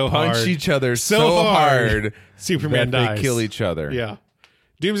face so hard. They punch each other so hard. Superman dies. They kill each other. Yeah.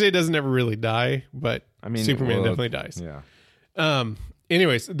 Doomsday doesn't ever really die, but Superman definitely dies. Yeah.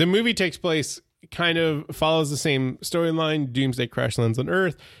 Anyways, the movie takes place, kind of follows the same storyline. Doomsday crash lands on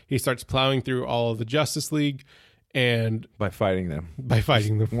Earth. He starts plowing through all of the Justice League, and by fighting them.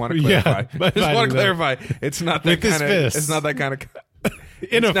 Want to clarify? Just want to clarify. It's not that kind of. It's not that kind of.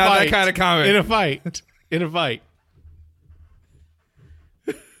 In a fight. Not that kind of comic. In a fight.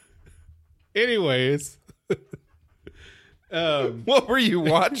 Anyways. What were you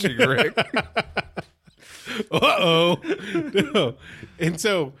watching, Rick? No. And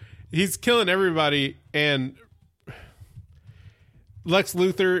so he's killing everybody, and Lex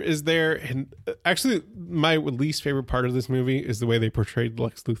Luthor is there. And actually, my least favorite part of this movie is the way they portrayed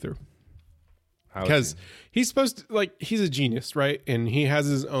Lex Luthor. Because he's supposed to, like, he's a genius, right? And he has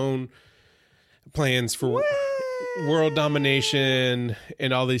his own plans for world domination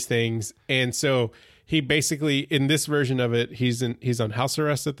and all these things. And so he basically, in this version of it, he's on house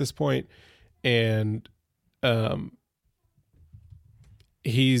arrest at this point, and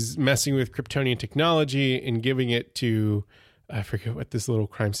he's messing with Kryptonian technology and giving it to, I forget what this little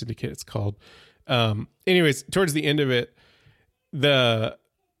crime syndicate is called. Anyways, towards the end of it, the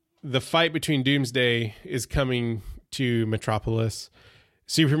fight between Doomsday is coming to Metropolis.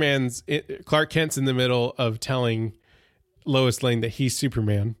 Clark Kent's in the middle of telling Lois Lane that he's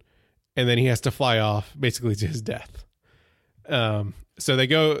Superman. And then he has to fly off basically to his death. So they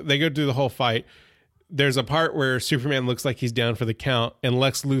go through the whole fight. There's a part where Superman looks like he's down for the count, and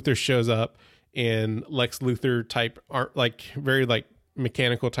Lex Luthor shows up in Lex Luthor type like very like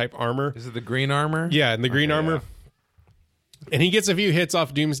mechanical type armor. Is it the green armor? Yeah, in the green armor. Yeah. And he gets a few hits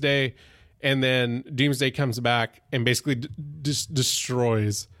off Doomsday, and then Doomsday comes back and basically just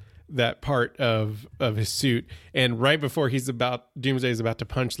destroys that part of his suit. And right before Doomsday is about to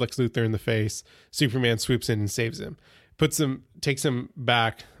punch Lex Luthor in the face, Superman swoops in and saves him, takes him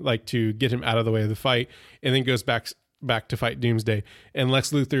back, like, to get him out of the way of the fight, and then goes back to fight Doomsday. And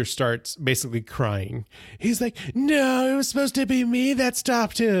Lex Luthor starts basically crying. He's like, no, it was supposed to be me that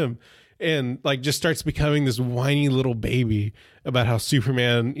stopped him. And like just starts becoming this whiny little baby about how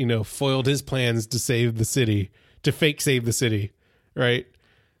Superman, foiled his plans to save the city, to fake save the city, right?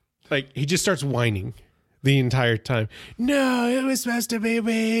 Like, he just starts whining the entire time. No, it was supposed to be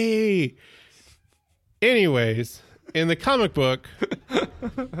me. Anyways, in the comic book,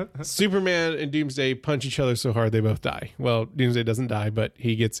 Superman and Doomsday punch each other so hard they both die. Well, Doomsday doesn't die, but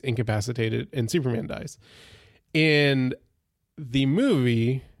he gets incapacitated and Superman dies. In the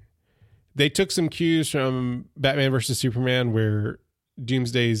movie, they took some cues from Batman versus Superman, where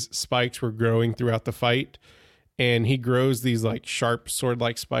Doomsday's spikes were growing throughout the fight. And he grows these like sharp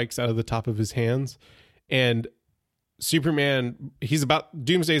sword-like spikes out of the top of his hands. And Doomsday is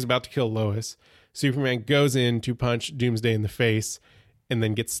about to kill Lois. Superman goes in to punch Doomsday in the face and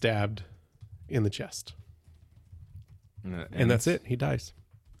then gets stabbed in the chest. And that's it. He dies.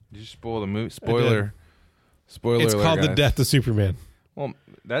 Did you spoil the movie? Spoiler. It's alert, called guys. The Death of Superman. Well,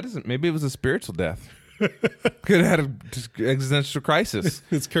 that isn't. Maybe it was a spiritual death. Could have had a existential crisis.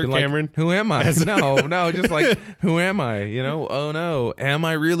 It's Kirk Cameron. Who am I? No, just like, who am I? Oh no, am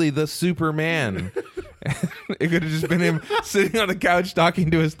I really the Superman? It could have just been him sitting on the couch talking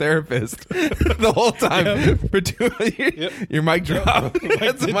to his therapist the whole time. Yep. Your mic drop.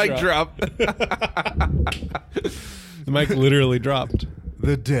 That's a mic drop. The The mic literally dropped.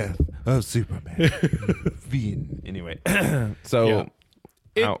 The death of Superman. Anyway, so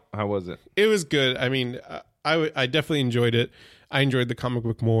how was it? It was good. I mean, I definitely enjoyed it. I enjoyed the comic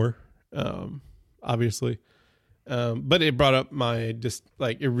book more, obviously. But it brought up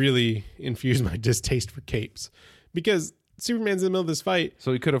it really infused my distaste for capes, because Superman's in the middle of this fight.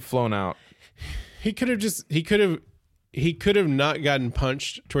 So he could have flown out. He could have not gotten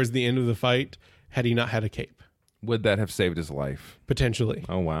punched towards the end of the fight had he not had a cape. Would that have saved his life? Potentially.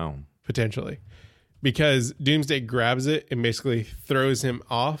 Oh, wow. Potentially. Because Doomsday grabs it and basically throws him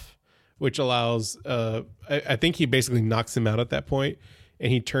off, which allows, I think he basically knocks him out at that point,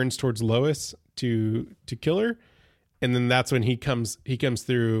 and he turns towards Lois to kill her. And then that's when he comes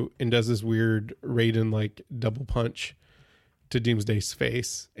through and does this weird Raiden like double punch to Doomsday's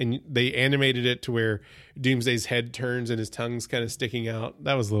face. And they animated it to where Doomsday's head turns and his tongue's kind of sticking out.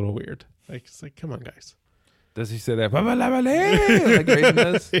 That was a little weird. Like, it's like, come on, guys. Does he say that? Like Raiden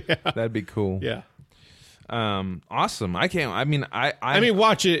does? Yeah. That'd be cool. Yeah. Awesome. I mean,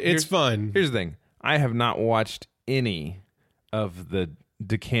 watch it. It's fun. Here's the thing. I have not watched any of the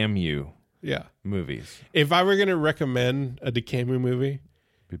DeCamu movies. If I were going to recommend a DeCamu movie,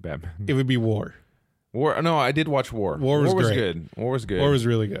 be Batman. It would be War. War. No, I did watch War. War was good. War was good. War was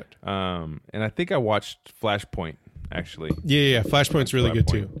really good. And I think I watched Flashpoint, actually. Yeah. Flashpoint's really good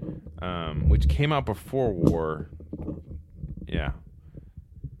too. Which came out before War. Yeah.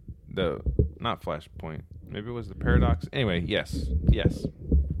 Not Flashpoint. Maybe it was the Paradox. Anyway, yes.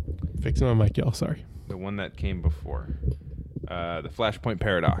 Fixing my mic, y'all. Sorry. The one that came before. The Flashpoint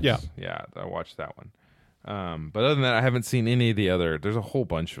Paradox. Yeah, I watched that one. But other than that, I haven't seen any of the other. There's a whole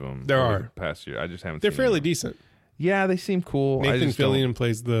bunch of them. There are. Past year. I just haven't They're seen fairly them. decent. Yeah, they seem cool. Nathan Fillion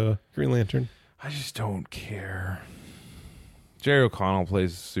plays the Green Lantern. I just don't care. Jerry O'Connell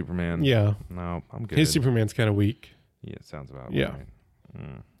plays Superman. Yeah. No, I'm good. His Superman's kind of weak. Yeah, it sounds about right.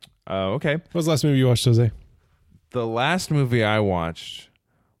 Okay. What was the last movie you watched, Jose? The last movie I watched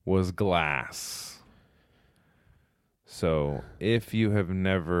was Glass. So if you have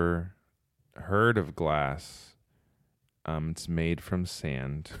never heard of Glass, it's made from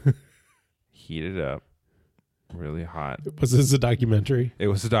sand, heated up, really hot. Was this a documentary? It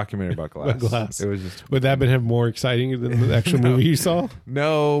was a documentary about glass. Glass. It was just. Would that have more exciting than the actual movie you saw?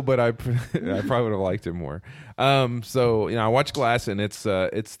 No, but I probably would have liked it more. So I watched Glass, and it's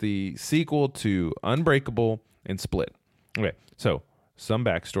the sequel to Unbreakable and Split. Okay, so some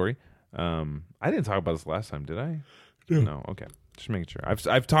backstory. I didn't talk about this last time, did I? No. Okay, just making sure.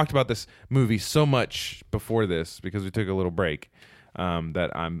 I've talked about this movie so much before this because we took a little break.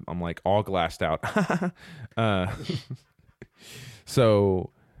 That I'm like all glassed out. So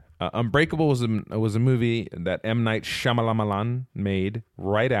Unbreakable was a movie that M. Night Shyamalan made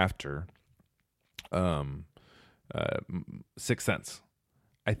right after Sixth Sense.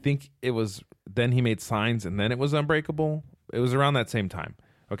 I think it was then he made Signs, and then it was Unbreakable. It was around that same time.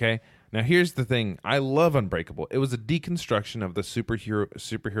 Okay. Now here's the thing. I love Unbreakable. It was a deconstruction of the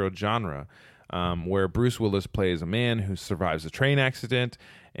superhero genre. Where Bruce Willis plays a man who survives a train accident,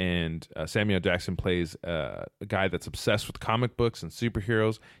 and Samuel Jackson plays a guy that's obsessed with comic books and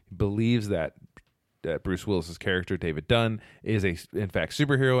superheroes. He believes that Bruce Willis's character, David Dunn, is in fact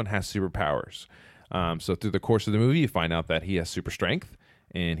superhero and has superpowers. So through the course of the movie, you find out that he has super strength,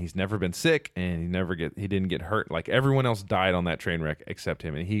 and he's never been sick, and he didn't get hurt. Like everyone else died on that train wreck except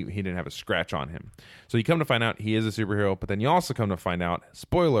him, and he didn't have a scratch on him. So you come to find out he is a superhero, but then you also come to find out,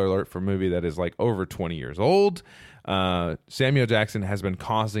 spoiler alert for a movie that is like over 20 years old, Samuel Jackson has been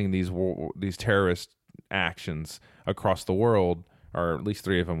causing these terrorist actions across the world, or at least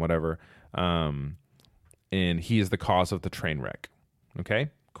 3 of them, whatever, and he is the cause of the train wreck.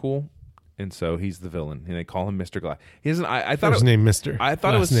 Okay, cool. And so he's the villain, and they call him Mr. Glass. He isn't. I thought his name Mr. I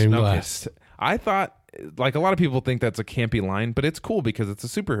thought Last it was name Glass. I thought, like a lot of people think that's a campy line, but it's cool because it's a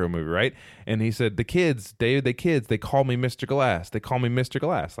superhero movie, right? And he said, the kids, they call me Mr. Glass. They call me Mr.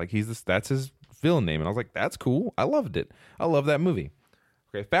 Glass. Like that's his villain name. And I was like, that's cool. I loved it. I love that movie.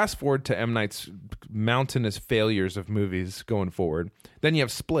 Okay, fast forward to M. Night's mountainous failures of movies going forward. Then you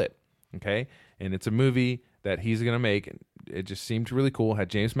have Split. Okay, and it's a movie that he's gonna make. It just seemed really cool. Had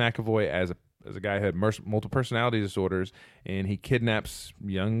James McAvoy as a guy who had multiple personality disorders, and he kidnaps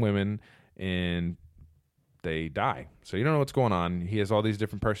young women, and they die. So you don't know what's going on. He has all these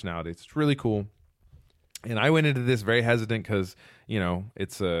different personalities. It's really cool. And I went into this very hesitant because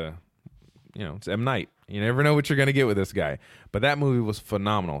it's M. Night. You never know what you're going to get with this guy. But that movie was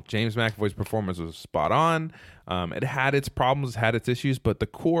phenomenal. James McAvoy's performance was spot on. It had its problems, had its issues, but the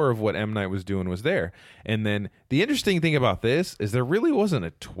core of what M. Night was doing was there. And then the interesting thing about this is there really wasn't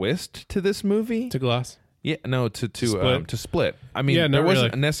a twist to this movie. To Glass? Yeah, no, to Split? Split. I mean, Yeah, there not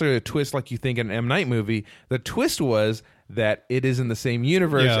wasn't really. necessarily a twist like you think in an M. Night movie. The twist was that it is in the same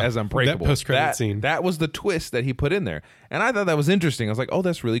universe Yeah, as Unbreakable. that post-credit scene. That was the twist that he put in there. And I thought that was interesting. I was like, oh,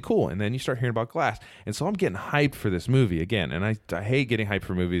 that's really cool. And then you start hearing about Glass. And so I'm getting hyped for this movie again. And I hate getting hyped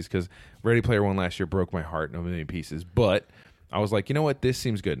for movies because Ready Player One last year broke my heart in a million pieces. But I was like, you know what? This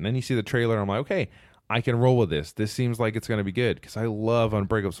seems good. And then you see the trailer, and I'm like, okay, I can roll with this. This seems like it's going to be good because I love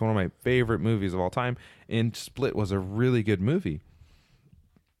Unbreakable. It's one of my favorite movies of all time. And Split was a really good movie.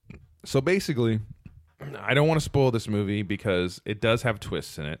 So basically, I don't want to spoil this movie because it does have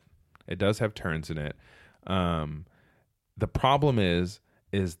twists in it. It does have turns in it. The problem is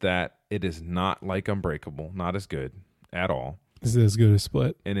that it is not like Unbreakable, not as good at all. Is it as good as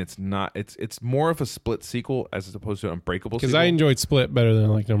Split? And it's not. It's more of a Split sequel as opposed to an Unbreakable. Because sequel. I enjoyed Split better than I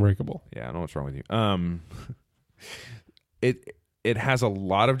liked Unbreakable. Yeah, I know what's wrong with you. It has a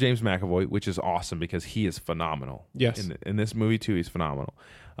lot of James McAvoy, which is awesome because he is phenomenal. Yes. In this movie too, he's phenomenal.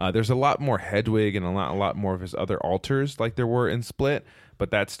 There's a lot more Hedwig and a lot more of his other alters like there were in Split, but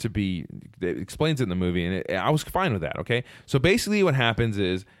it explains it in the movie, and I was fine with that. Okay, so basically what happens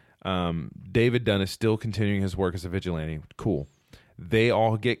is David Dunn is still continuing his work as a vigilante. Cool. They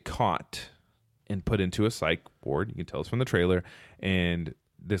all get caught and put into a psych ward. You can tell us from the trailer, and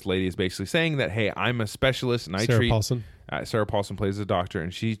this lady is basically saying that, hey, I'm a specialist and I Sarah treat Paulson. Sarah Paulson plays a doctor,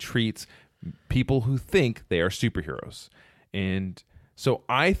 and she treats people who think they are superheroes. And so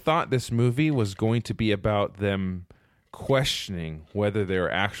I thought this movie was going to be about them questioning whether they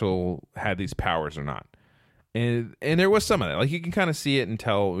had these powers or not. And there was some of that. Like, you can kind of see it and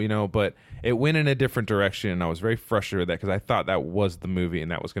tell, but it went in a different direction, and I was very frustrated with that because I thought that was the movie and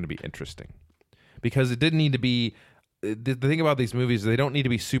that was going to be interesting. Because it didn't need to be... The thing about these movies is they don't need to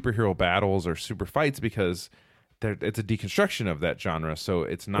be superhero battles or super fights because it's a deconstruction of that genre, so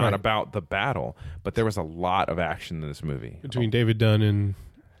it's not about the battle. But there was a lot of action in this movie Between David Dunn and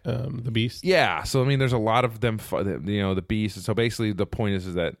the Beast. Yeah, so I mean, there's a lot of them. The Beast. So basically, the point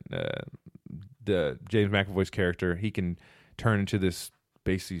is that the James McAvoy's character, he can turn into this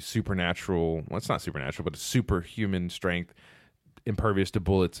basically supernatural. Well, it's not supernatural, but a superhuman strength, impervious to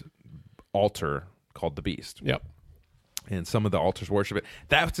bullets, alter called the Beast. Yep. And some of the alters worship it.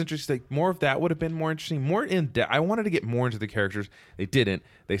 That's interesting. More of that would have been more interesting. More in depth. I wanted to get more into the characters. They didn't.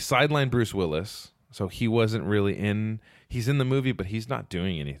 They sidelined Bruce Willis, so he wasn't really in. He's in the movie, but he's not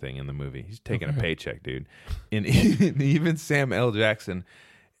doing anything in the movie. He's taking a paycheck, dude. And even Sam L. Jackson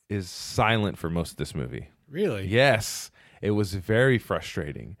is silent for most of this movie. Really? Yes. It was very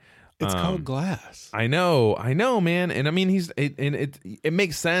frustrating. It's called Glass. I know, man. And I mean, it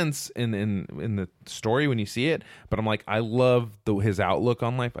makes sense in the story when you see it. But I'm like, I love his outlook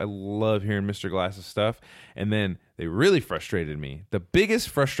on life. I love hearing Mr. Glass's stuff. And then they really frustrated me. The biggest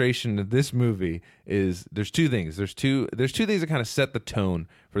frustration of this movie is there's two things. There's two things that kind of set the tone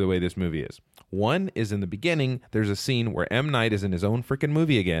for the way this movie is. One is in the beginning. There's a scene where M. Night is in his own freaking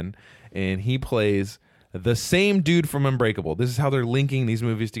movie again, and he plays the same dude from Unbreakable. This is how they're linking these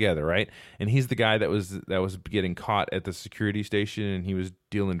movies together, right? And he's the guy that was getting caught at the security station, and he was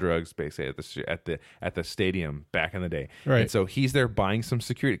dealing drugs basically at the stadium back in the day. Right. And so he's there buying some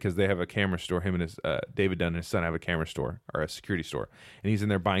security because they have a camera store. Him and his David Dunn and his son have a camera store or a security store, and he's in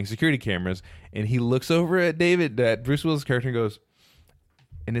there buying security cameras. And he looks over at Bruce Willis' character, and goes,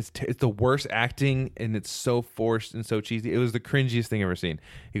 and it's the worst acting, and it's so forced and so cheesy. It was the cringiest thing I've ever seen.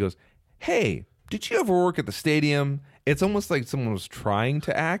 He goes, "Hey, did you ever work at the stadium?" It's almost like someone was trying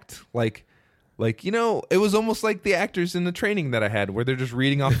to act like it was almost like the actors in the training that I had where they're just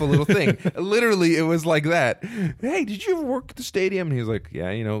reading off a little thing. Literally, it was like that. "Hey, did you ever work at the stadium?" And he's like,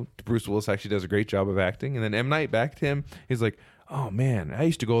 "Yeah, Bruce Willis actually does a great job of acting." And then M. Night backed him. He's like, "Oh man, I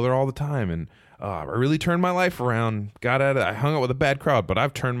used to go there all the time, and I really turned my life around. I hung out with a bad crowd, but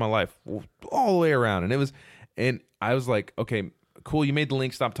I've turned my life all the way around." And I was like, okay, cool, you made the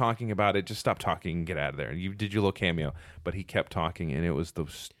link, stop talking about it, just stop talking and get out of there. You did your little cameo. But he kept talking, and it was the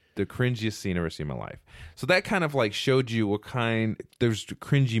cringiest scene I've ever seen in my life. So that kind of like showed you there's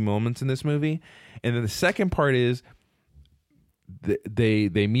cringy moments in this movie. And then the second part is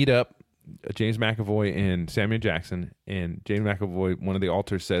they meet up, James McAvoy and Samuel Jackson, and James McAvoy, one of the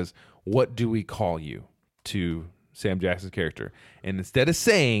alters, says, "What do we call you?" to Sam Jackson's character. And instead of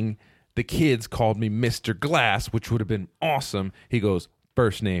saying, "The kids called me Mr. Glass," which would have been awesome, he goes,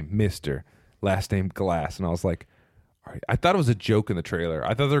 "First name Mr., last name Glass." And I was like, all right. I thought it was a joke in the trailer.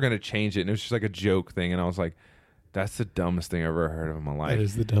 I thought they were going to change it, and it was just like a joke thing. And I was like, that's the dumbest thing I've ever heard of in my life. That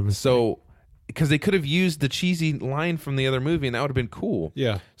is the dumbest thing. Because they could have used the cheesy line from the other movie, and that would have been cool.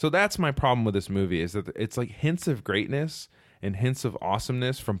 Yeah. So that's my problem with this movie, is that it's like hints of greatness and hints of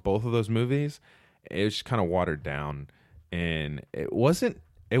awesomeness from both of those movies. it was just kind of watered down, and it wasn't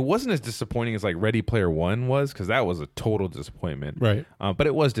as disappointing as like Ready Player One was, because that was a total disappointment. Right. But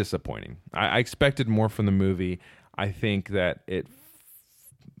it was disappointing. I expected more from the movie. I think that it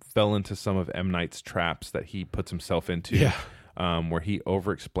fell into some of M. Night's traps that he puts himself into. Yeah. Where he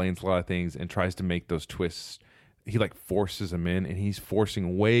over-explains a lot of things and tries to make those twists. He like forces them in, and he's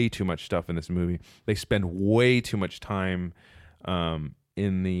forcing way too much stuff in this movie. They spend way too much time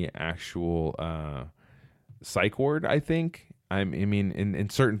in the actual psych ward, I think. I mean, in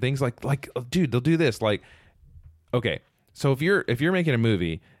certain things, like dude, they'll do this. Like, okay, so if you're making a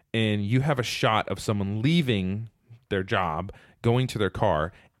movie and you have a shot of someone leaving their job, going to their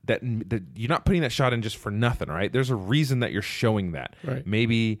car, that you're not putting that shot in just for nothing, right? There's a reason that you're showing that. Right.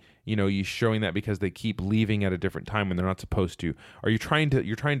 Maybe, you're showing that because they keep leaving at a different time when they're not supposed to. Or you're trying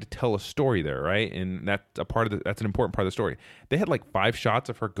to tell a story there, right? And that's an important part of the story. They had like 5 shots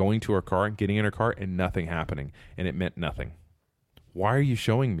of her going to her car and getting in her car and nothing happening, and it meant nothing. Why are you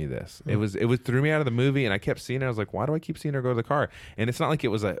showing me this? It was threw me out of the movie, and I kept seeing it. I was like, why do I keep seeing her go to the car? And it's not like it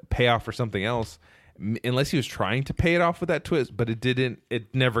was a payoff for something else, unless he was trying to pay it off with that twist, but it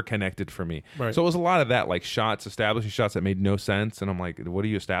never connected for me. Right. So it was a lot of that, like establishing shots that made no sense. And I'm like, what are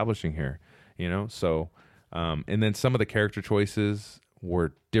you establishing here? So, and then some of the character choices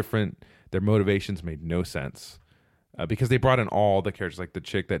were different. Their motivations made no sense because they brought in all the characters, like the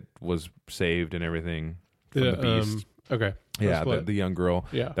chick that was saved and everything from the Beast. Okay. Yeah, the young girl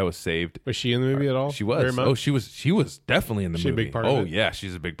that was saved. Was she in the movie at all? She was. Oh, she was definitely in the movie. A big part of it? Yeah,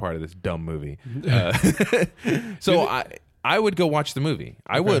 she's a big part of this dumb movie. So I would go watch the movie.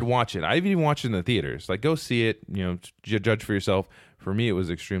 I would watch it. I've even watched it in the theaters. Like, go see it. Judge for yourself. For me, it was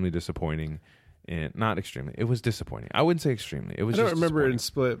extremely disappointing. And not extremely. It was disappointing. I wouldn't say extremely. It was. I don't remember in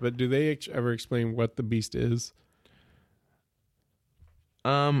Split, but do they ever explain what the Beast is?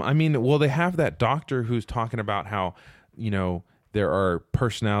 I mean, well, they have that doctor who's talking about how, there are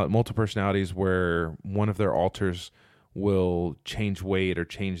multiple personalities where one of their alters will change weight or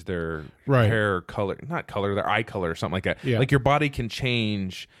change their hair color, not color, their eye color or something like that. Yeah. Like your body can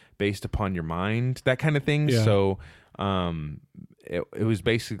change based upon your mind, that kind of thing. Yeah. So, it was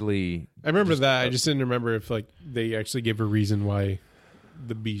basically. I remember that. I just didn't remember if like they actually gave a reason why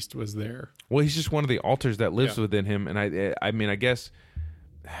the Beast was there. Well, he's just one of the alters that lives within him, and I mean, I guess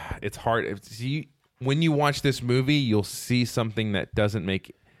it's hard. When you watch this movie, you'll see something that doesn't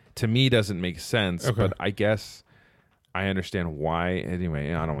make sense. Okay. But I guess I understand why.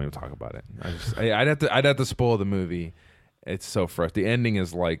 Anyway, I don't even talk about it. I'd have to spoil the movie. It's so frustrating. The ending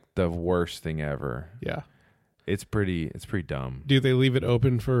is like the worst thing ever. Yeah, it's pretty dumb. Do they leave it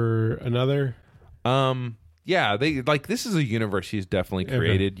open for another? Yeah, this is a universe he's definitely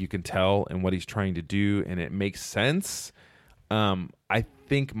created. Okay. You can tell and what he's trying to do, and it makes sense. I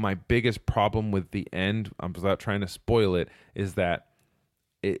think my biggest problem with the end, without trying to spoil it, is that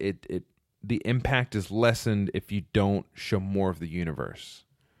the impact is lessened if you don't show more of the universe.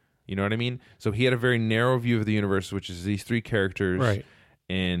 You know what I mean? So he had a very narrow view of the universe, which is these 3 characters. Right.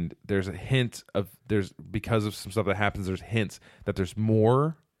 And there's a hint because of some stuff that happens, there's hints that there's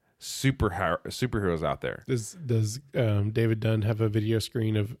more superheroes out there. Does David Dunn have a video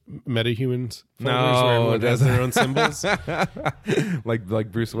screen of metahumans? No, where everyone has their own symbols,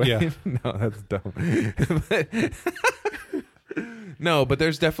 like Bruce Wayne. Yeah. No, that's dumb. No, but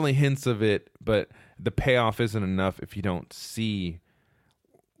there's definitely hints of it. But the payoff isn't enough if you don't see.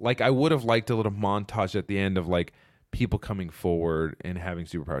 Like, I would have liked a little montage at the end of like people coming forward and having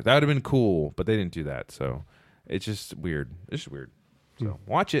superpowers. That would have been cool, but they didn't do that. So it's just weird. It's just weird. So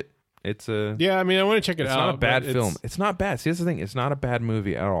watch it. It's I mean, I want to check it out. It's not a bad film. It's not bad. See, that's the thing. It's not a bad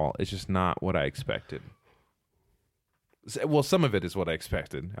movie at all. It's just not what I expected. Well, some of it is what I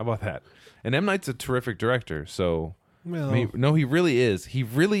expected. How about that? And M. Night's a terrific director. So, no, he really is. He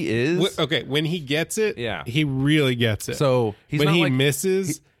really is. Okay, when he gets it, he really gets it. So when he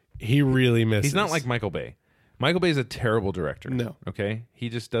misses, he really misses. He's not like Michael Bay. Michael Bay is a terrible director. No. Okay? He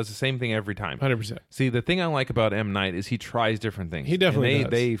just does the same thing every time. 100%. See, the thing I like about M. Night is he tries different things. He definitely does.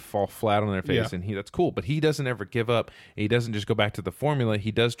 They fall flat on their face, and that's cool. But he doesn't ever give up. He doesn't just go back to the formula.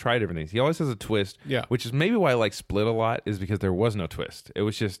 He does try different things. He always has a twist, which is maybe why I like Split a lot, is because there was no twist. It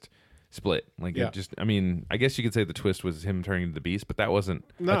was just Split. It just, I mean, I guess you could say the twist was him turning into the Beast, but that wasn't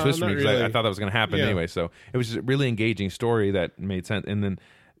a twist for me because I thought that was going to happen anyway. So it was just a really engaging story that made sense. And then,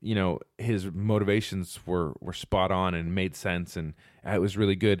 his motivations were spot on and made sense, and it was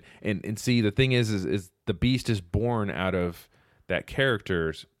really good. And see, the thing is the Beast is born out of that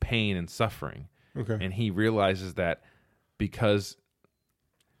character's pain and suffering. Okay. And he realizes that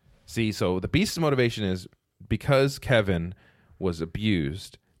so the Beast's motivation is because Kevin was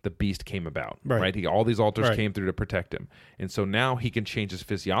abused, the beast came about, Right. right? All these alters Right. came through to protect him. And so now he can change his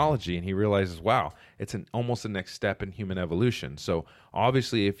physiology, and he realizes, wow, it's almost the next step in human evolution. So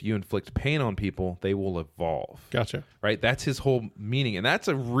obviously, if you inflict pain on people, they will evolve, Gotcha. right? That's his whole meaning. And that's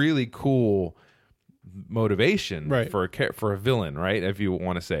a really cool motivation Right. for a villain, right? If you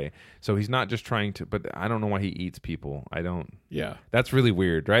want to say. So he's not just trying to, but I don't know why he eats people. I don't. Yeah. That's really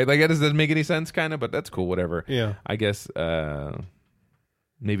weird, right? Like, that doesn't make any sense, kind of, but that's cool, whatever. Yeah. I guess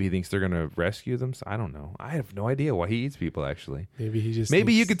maybe he thinks they're going to rescue them. I don't know. I have no idea why he eats people, actually. Maybe he just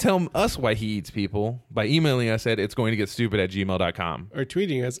Maybe you thinks- could tell us why he eats people by emailing us at itsgoingtogetstupid@gmail.com or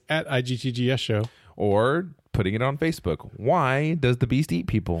tweeting us at IGTGS show. or putting it on Facebook. Why does the beast eat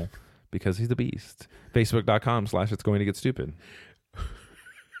people? Because he's the beast. Facebook.com/itsgoingtogetstupid.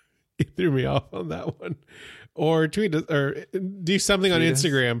 You threw me off on that one. Or tweet us, or do something on Tweet us.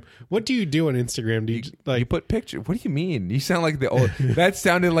 Instagram. What do you do on Instagram? Do you You like? put picture. What do you mean? You sound like the old. That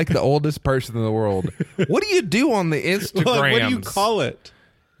sounded like the oldest person in the world. What do you do on the Instagram? Like, what do you call it?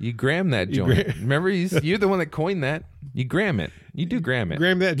 You gram that joint. Remember, you're the one that coined that. You gram it. You do gram it.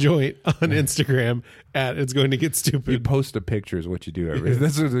 Gram that joint on Instagram at It's Going to Get You Stupid. post a picture is what you do.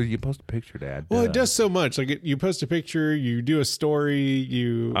 That's what you post a picture, Dad. Well, it does so much. Like you post a picture, you do a story,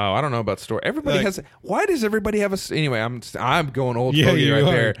 you. Oh, I don't know about story. Everybody Like- has. Why does everybody have a? Anyway, I'm going old Yeah, fogey you right are.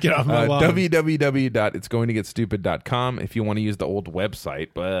 there. Get off my lawn. www.itsgoingtogetstupid.com if you want to use the old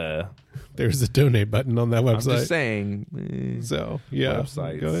website. There's a donate button on that I'm website. just saying. So yeah,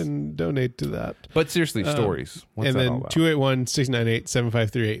 Websites. go ahead and donate to that. But seriously, stories. What's and that all then about?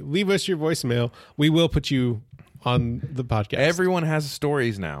 281-698-7538. Leave us your voicemail. We will put you on the podcast. Everyone has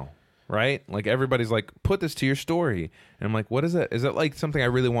stories now, right? Like everybody's like, put this to your story, and I'm like, what is that? Is that like something I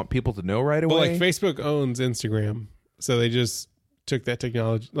really want people to know right away? Well, like Facebook owns Instagram, so they just took that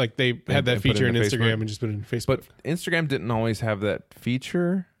technology. Like they had that and put it feature in into Instagram Facebook? and just put it in Facebook. But Instagram didn't always have that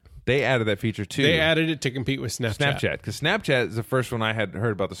feature. They added that feature too. They added it to compete with Snapchat, because Snapchat is the first one I had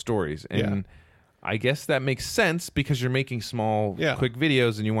heard about the stories, and Yeah. I guess that makes sense because you're making small, Yeah. quick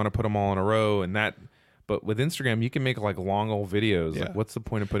videos, and you want to put them all in a row, and that. But with Instagram, you can make like long old videos. Yeah. Like, what's the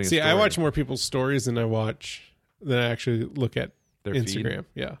point of putting? See, a story? I watch more people's stories than I actually look at Their Instagram.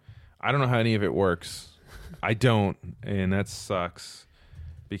 feed? Yeah. I don't know how any of it works. I don't, and that sucks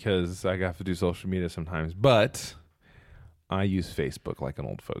because I have to do social media sometimes. But I use Facebook like an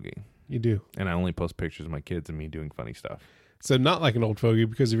old fogey, You do. and I only post pictures of my kids and me doing funny stuff. So not like an old fogey,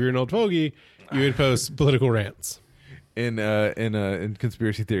 because if you're an old fogey, you would post political rants. In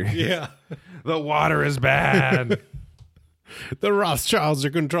conspiracy theory, Yeah. the water is bad. The Rothschilds are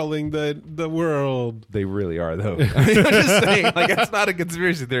controlling the world. They really are, though. I'm just saying, like, that's not a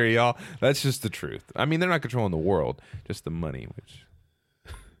conspiracy theory, y'all. That's just the truth. I mean, they're not controlling the world, just the money. Which,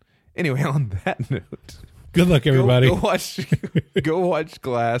 anyway, on that note, Good luck, everybody. Go watch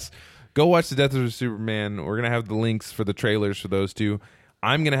Glass. Go watch The Death of Superman. We're gonna have the links for the trailers for those two.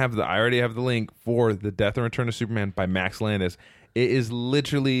 I'm gonna have I already have the link for The Death and Return of Superman by Max Landis. It is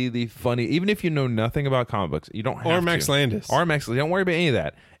literally the funny. Even if you know nothing about comic books, you don't have Or Max to. Landis. Or Max. Don't worry about any of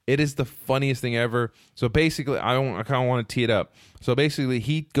that. It is the funniest thing ever. So basically, I kind of want to tee it up. So basically,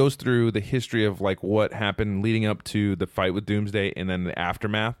 he goes through the history of like what happened leading up to the fight with Doomsday, and then the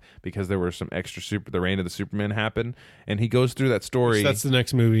aftermath, because there were some extra the reign of the Superman happened, and he goes through that story. So that's the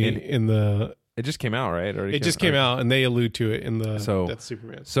next movie And- in the. It just came out, right? It just came out, and they allude to it in the So- Death of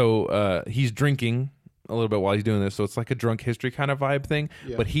Superman. So he's drinking a little bit while he's doing this, so it's like a drunk history kind of vibe thing.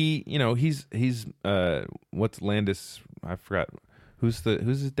 Yeah. But he's what's Landis? I forgot who's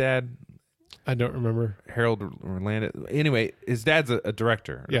his dad. I don't remember. Harold Landis. Anyway, his dad's a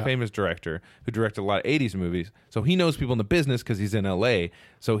director, Yeah. a famous director who directed a lot of 80s movies. So he knows people in the business because he's in LA.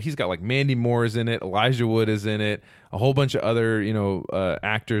 So he's got like Mandy Moore is in it, Elijah Wood is in it, a whole bunch of other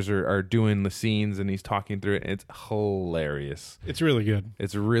actors are doing the scenes, and he's talking through it. It's hilarious. It's really good.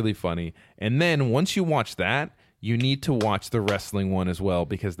 It's really funny. And then once you watch that, you need to watch the wrestling one as well,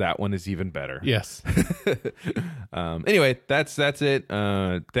 because that one is even better. Yes. Anyway, that's it.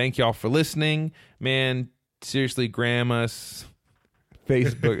 Thank y'all for listening, man. Seriously, gram us,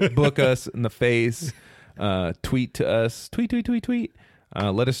 Facebook, book us in the face, tweet to us, tweet.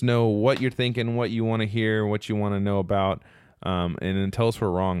 Let us know what you're thinking, what you want to hear, what you want to know about, and then tell us we're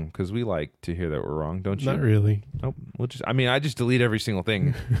wrong, because we like to hear that we're wrong, don't you? Not really. Nope. I just delete every single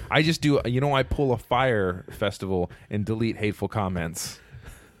thing. I just do. I pull a Fire Festival and delete hateful comments.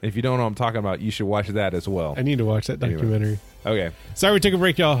 If you don't know what I'm talking about, you should watch that as well. I need to watch that Anyway. documentary. Okay. Sorry we took a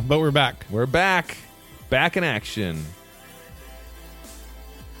break, y'all, but we're back. We're back. Back in action.